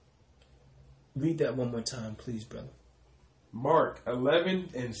 Read that one more time, please, brother. Mark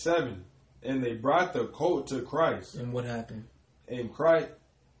 11:7. And they brought the colt to Christ. And what happened? And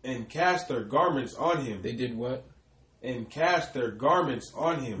cast their garments on him. They did what? And cast their garments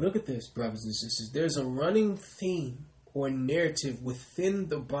on him. Look at this, brothers and sisters. There's a running theme or narrative within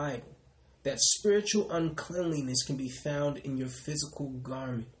the Bible that spiritual uncleanliness can be found in your physical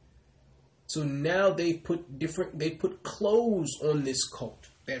garment. So now they put clothes on this colt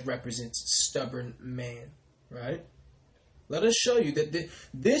that represents stubborn man, right? Let us show you that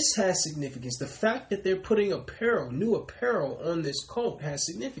this has significance. The fact that they're putting new apparel on this colt has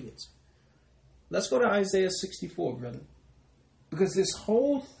significance. Let's go to Isaiah 64, brother. Because this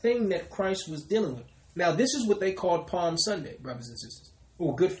whole thing that Christ was dealing with. Now, this is what they called Palm Sunday, brothers and sisters.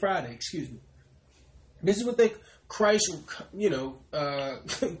 Or Good Friday, excuse me. This is what Christ,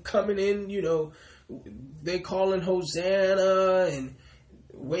 coming in, they calling Hosanna and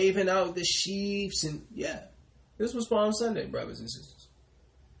waving out the sheaves. And yeah, this was Palm Sunday, brothers and sisters.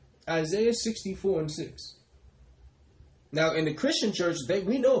 Isaiah 64:6. Now, in the Christian church,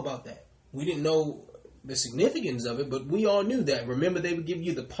 we know about that. We didn't know the significance of it, but we all knew that. Remember, they would give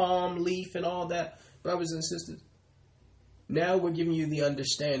you the palm leaf and all that, brothers and sisters? Now we're giving you the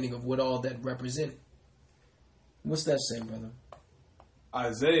understanding of what all that represented. What's that say, brother?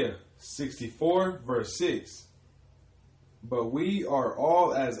 Isaiah 64:6. But we are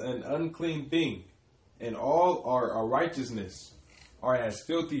all as an unclean thing, and all our righteousness are as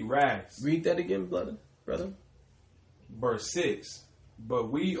filthy rags. Read that again, brother. Verse 6.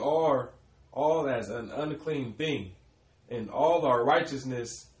 But we are all as an unclean thing, and all our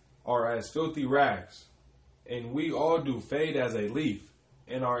righteousness are as filthy rags. And we all do fade as a leaf,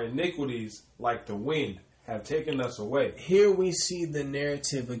 and our iniquities, like the wind, have taken us away. Here we see the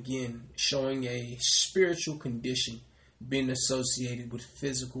narrative again, showing a spiritual condition being associated with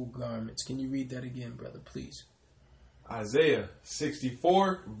physical garments. Can you read that again, brother, please? Isaiah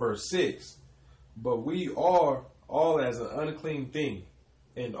 64:6. But we are all as an unclean thing,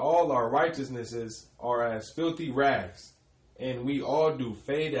 and all our righteousnesses are as filthy rags, and we all do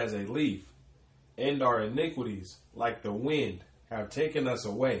fade as a leaf, and our iniquities, like the wind, have taken us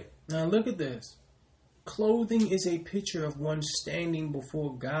away. Now look at this. Clothing is a picture of one standing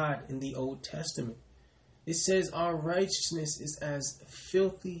before God in the Old Testament. It says our righteousness is as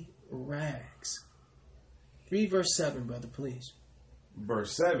filthy rags. Read verse 7, brother, please.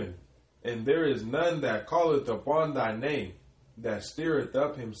 Verse 7. And there is none that calleth upon thy name, that stirreth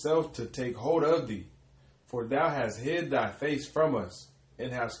up himself to take hold of thee. For thou hast hid thy face from us,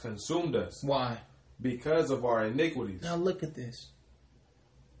 and hast consumed us. Why? Because of our iniquities. Now look at this.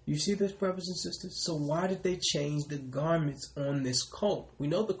 You see this, brothers and sisters? So why did they change the garments on this coat? We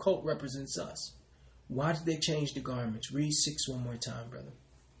know the coat represents us. Why did they change the garments? Read 6 one more time, brother.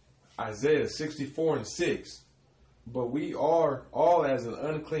 Isaiah 64:6. But we are all as an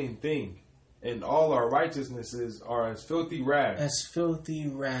unclean thing, and all our righteousnesses are as filthy rags. As filthy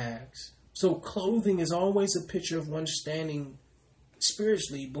rags. So clothing is always a picture of one standing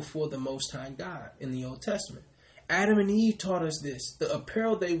spiritually before the Most High God in the Old Testament. Adam and Eve taught us this. The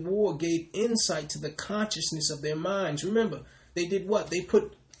apparel they wore gave insight to the consciousness of their minds. Remember, They did what? They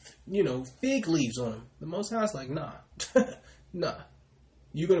put, fig leaves on them. The Most High's like, nah, nah.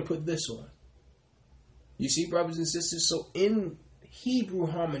 You're going to put this on. You see, brothers and sisters? So in Hebrew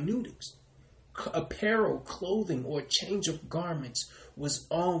hermeneutics, apparel, clothing, or change of garments was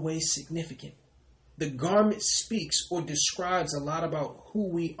always significant. The garment speaks or describes a lot about who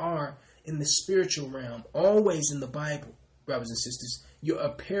we are in the spiritual realm. Always in the Bible, brothers and sisters, your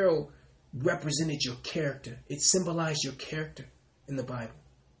apparel represented your character. It symbolized your character in the Bible.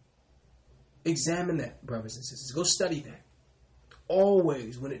 Examine that, brothers and sisters. Go study that.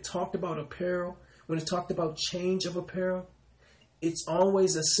 Always, when it talked about apparel, when it talked about change of apparel, it's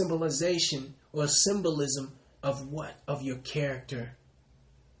always a symbolization or a symbolism of what? Of your character.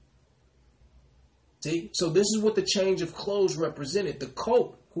 See? So this is what the change of clothes represented. The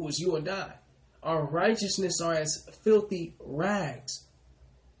coat, who is you and I. Our righteousness are as filthy rags.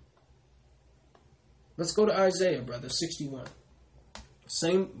 Let's go to Isaiah, brother, 61.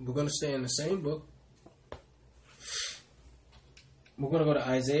 We're going to stay in the same book. We're going to go to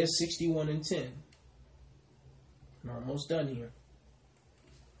Isaiah 61 and 10. We're almost done here.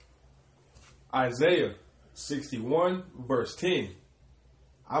 Isaiah 61, verse 10.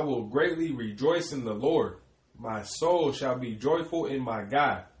 I will greatly rejoice in the Lord. My soul shall be joyful in my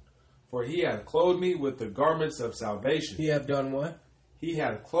God. For he hath clothed me with the garments of salvation. He hath done what? He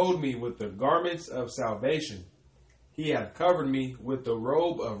hath clothed me with the garments of salvation. He hath covered me with the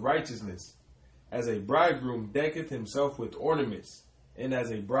robe of righteousness. As a bridegroom decketh himself with ornaments, and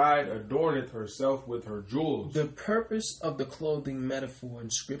as a bride adorneth herself with her jewels. The purpose of the clothing metaphor in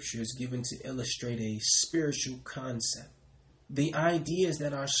Scripture is given to illustrate a spiritual concept. The idea is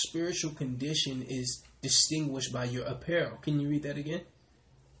that our spiritual condition is distinguished by your apparel. Can you read that again?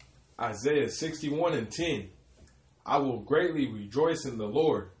 Isaiah 61 and 10. I will greatly rejoice in the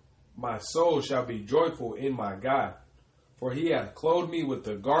Lord. My soul shall be joyful in my God. For he hath clothed me with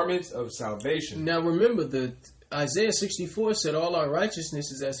the garments of salvation. Now remember, the Isaiah 64 said all our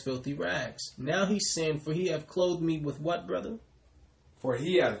righteousness is as filthy rags. Now he's saying, for he hath clothed me with what, brother? For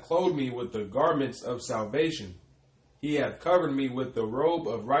he hath clothed me with the garments of salvation. He hath covered me with the robe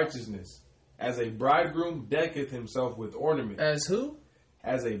of righteousness. As a bridegroom decketh himself with ornaments. As who?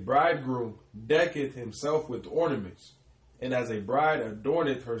 As a bridegroom decketh himself with ornaments. And as a bride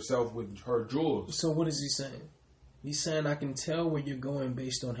adorneth herself with her jewels. So what is he saying? He's saying, I can tell where you're going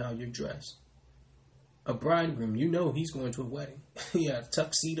based on how you're dressed. A bridegroom, he's going to a wedding. He got a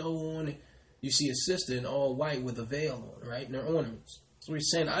tuxedo on. You see a sister in all white with a veil on, right? And her ornaments. So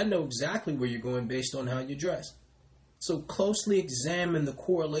he's saying, I know exactly where you're going based on how you're dressed. So closely examine the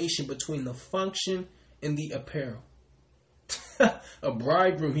correlation between the function and the apparel. A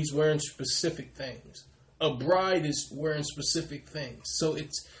bridegroom, he's wearing specific things. A bride is wearing specific things. So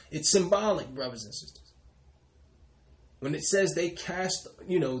it's symbolic, brothers and sisters. When it says they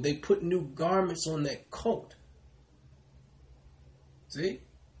they put new garments on that coat. See?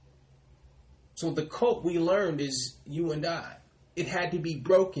 So the coat we learned is you and I. It had to be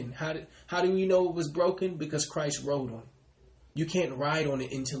broken. How do you know it was broken? Because Christ rode on it. You can't ride on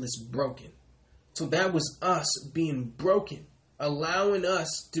it until it's broken. So that was us being broken, allowing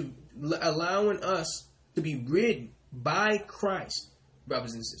us to be ridden by Christ,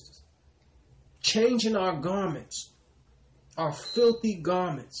 brothers and sisters. Changing our garments. Our filthy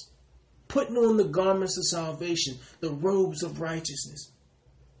garments, putting on the garments of salvation, the robes of righteousness.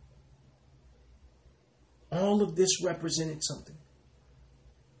 All of this represented something.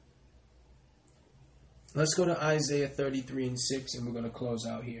 Let's go to Isaiah 33 and 6, and we're going to close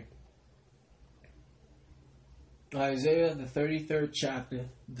out here. Isaiah, the 33rd chapter,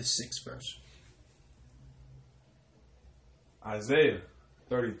 the 6th verse. Isaiah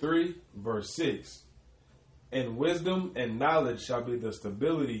 33, verse 6. And wisdom and knowledge shall be the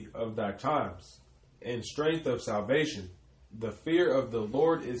stability of thy times, and strength of salvation. The fear of the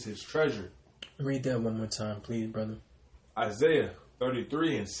Lord is his treasure. Read that one more time, please, brother. Isaiah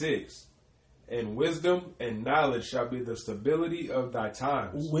 33 and 6. And wisdom and knowledge shall be the stability of thy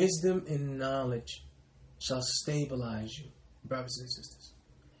times. Wisdom and knowledge shall stabilize you, brothers and sisters.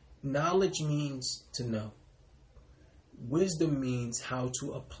 Knowledge means to know. Wisdom means how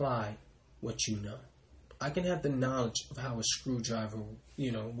to apply what you know. I can have the knowledge of how a screwdriver,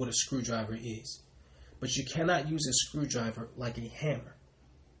 what a screwdriver is. But you cannot use a screwdriver like a hammer.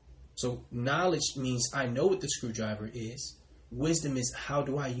 So knowledge means I know what the screwdriver is. Wisdom is how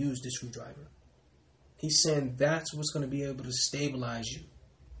do I use the screwdriver. He's saying that's what's going to be able to stabilize you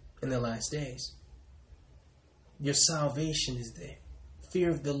in the last days. Your salvation is there.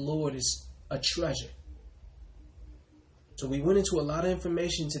 Fear of the Lord is a treasure. So we went into a lot of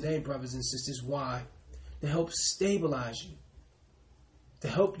information today, brothers and sisters. Why? To help stabilize you to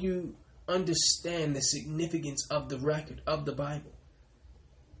help you understand the significance of the record of the Bible,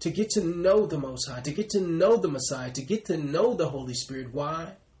 to get to know the Most High, to get to know the Messiah, to get to know the Holy Spirit.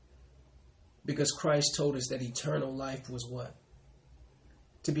 Why? Because Christ told us that eternal life was what?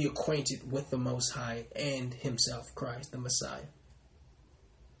 To be acquainted with the Most High and Himself, Christ, the Messiah.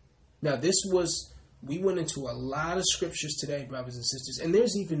 Now we went into a lot of scriptures today, brothers and sisters, and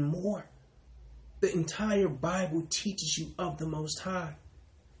there's even more. The entire Bible teaches you of the Most High.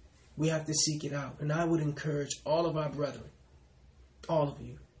 We have to seek it out. And I would encourage all of our brethren, all of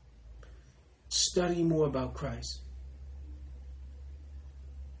you, study more about Christ.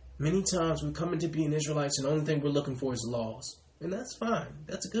 Many times we come into being Israelites and the only thing we're looking for is laws. And that's fine.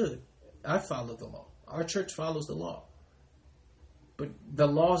 That's good. I follow the law. Our church follows the law. But the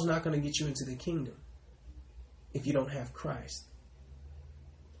law is not going to get you into the kingdom if you don't have Christ.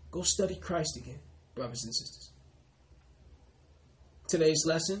 Go study Christ again, brothers and sisters. Today's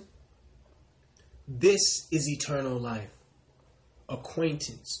lesson, this is eternal life,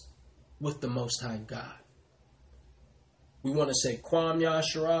 acquaintance with the Most High God. We want to say, Kwam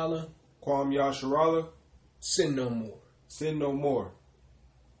Yasharala. Kwam Yasharala. Sin no more. Sin no more.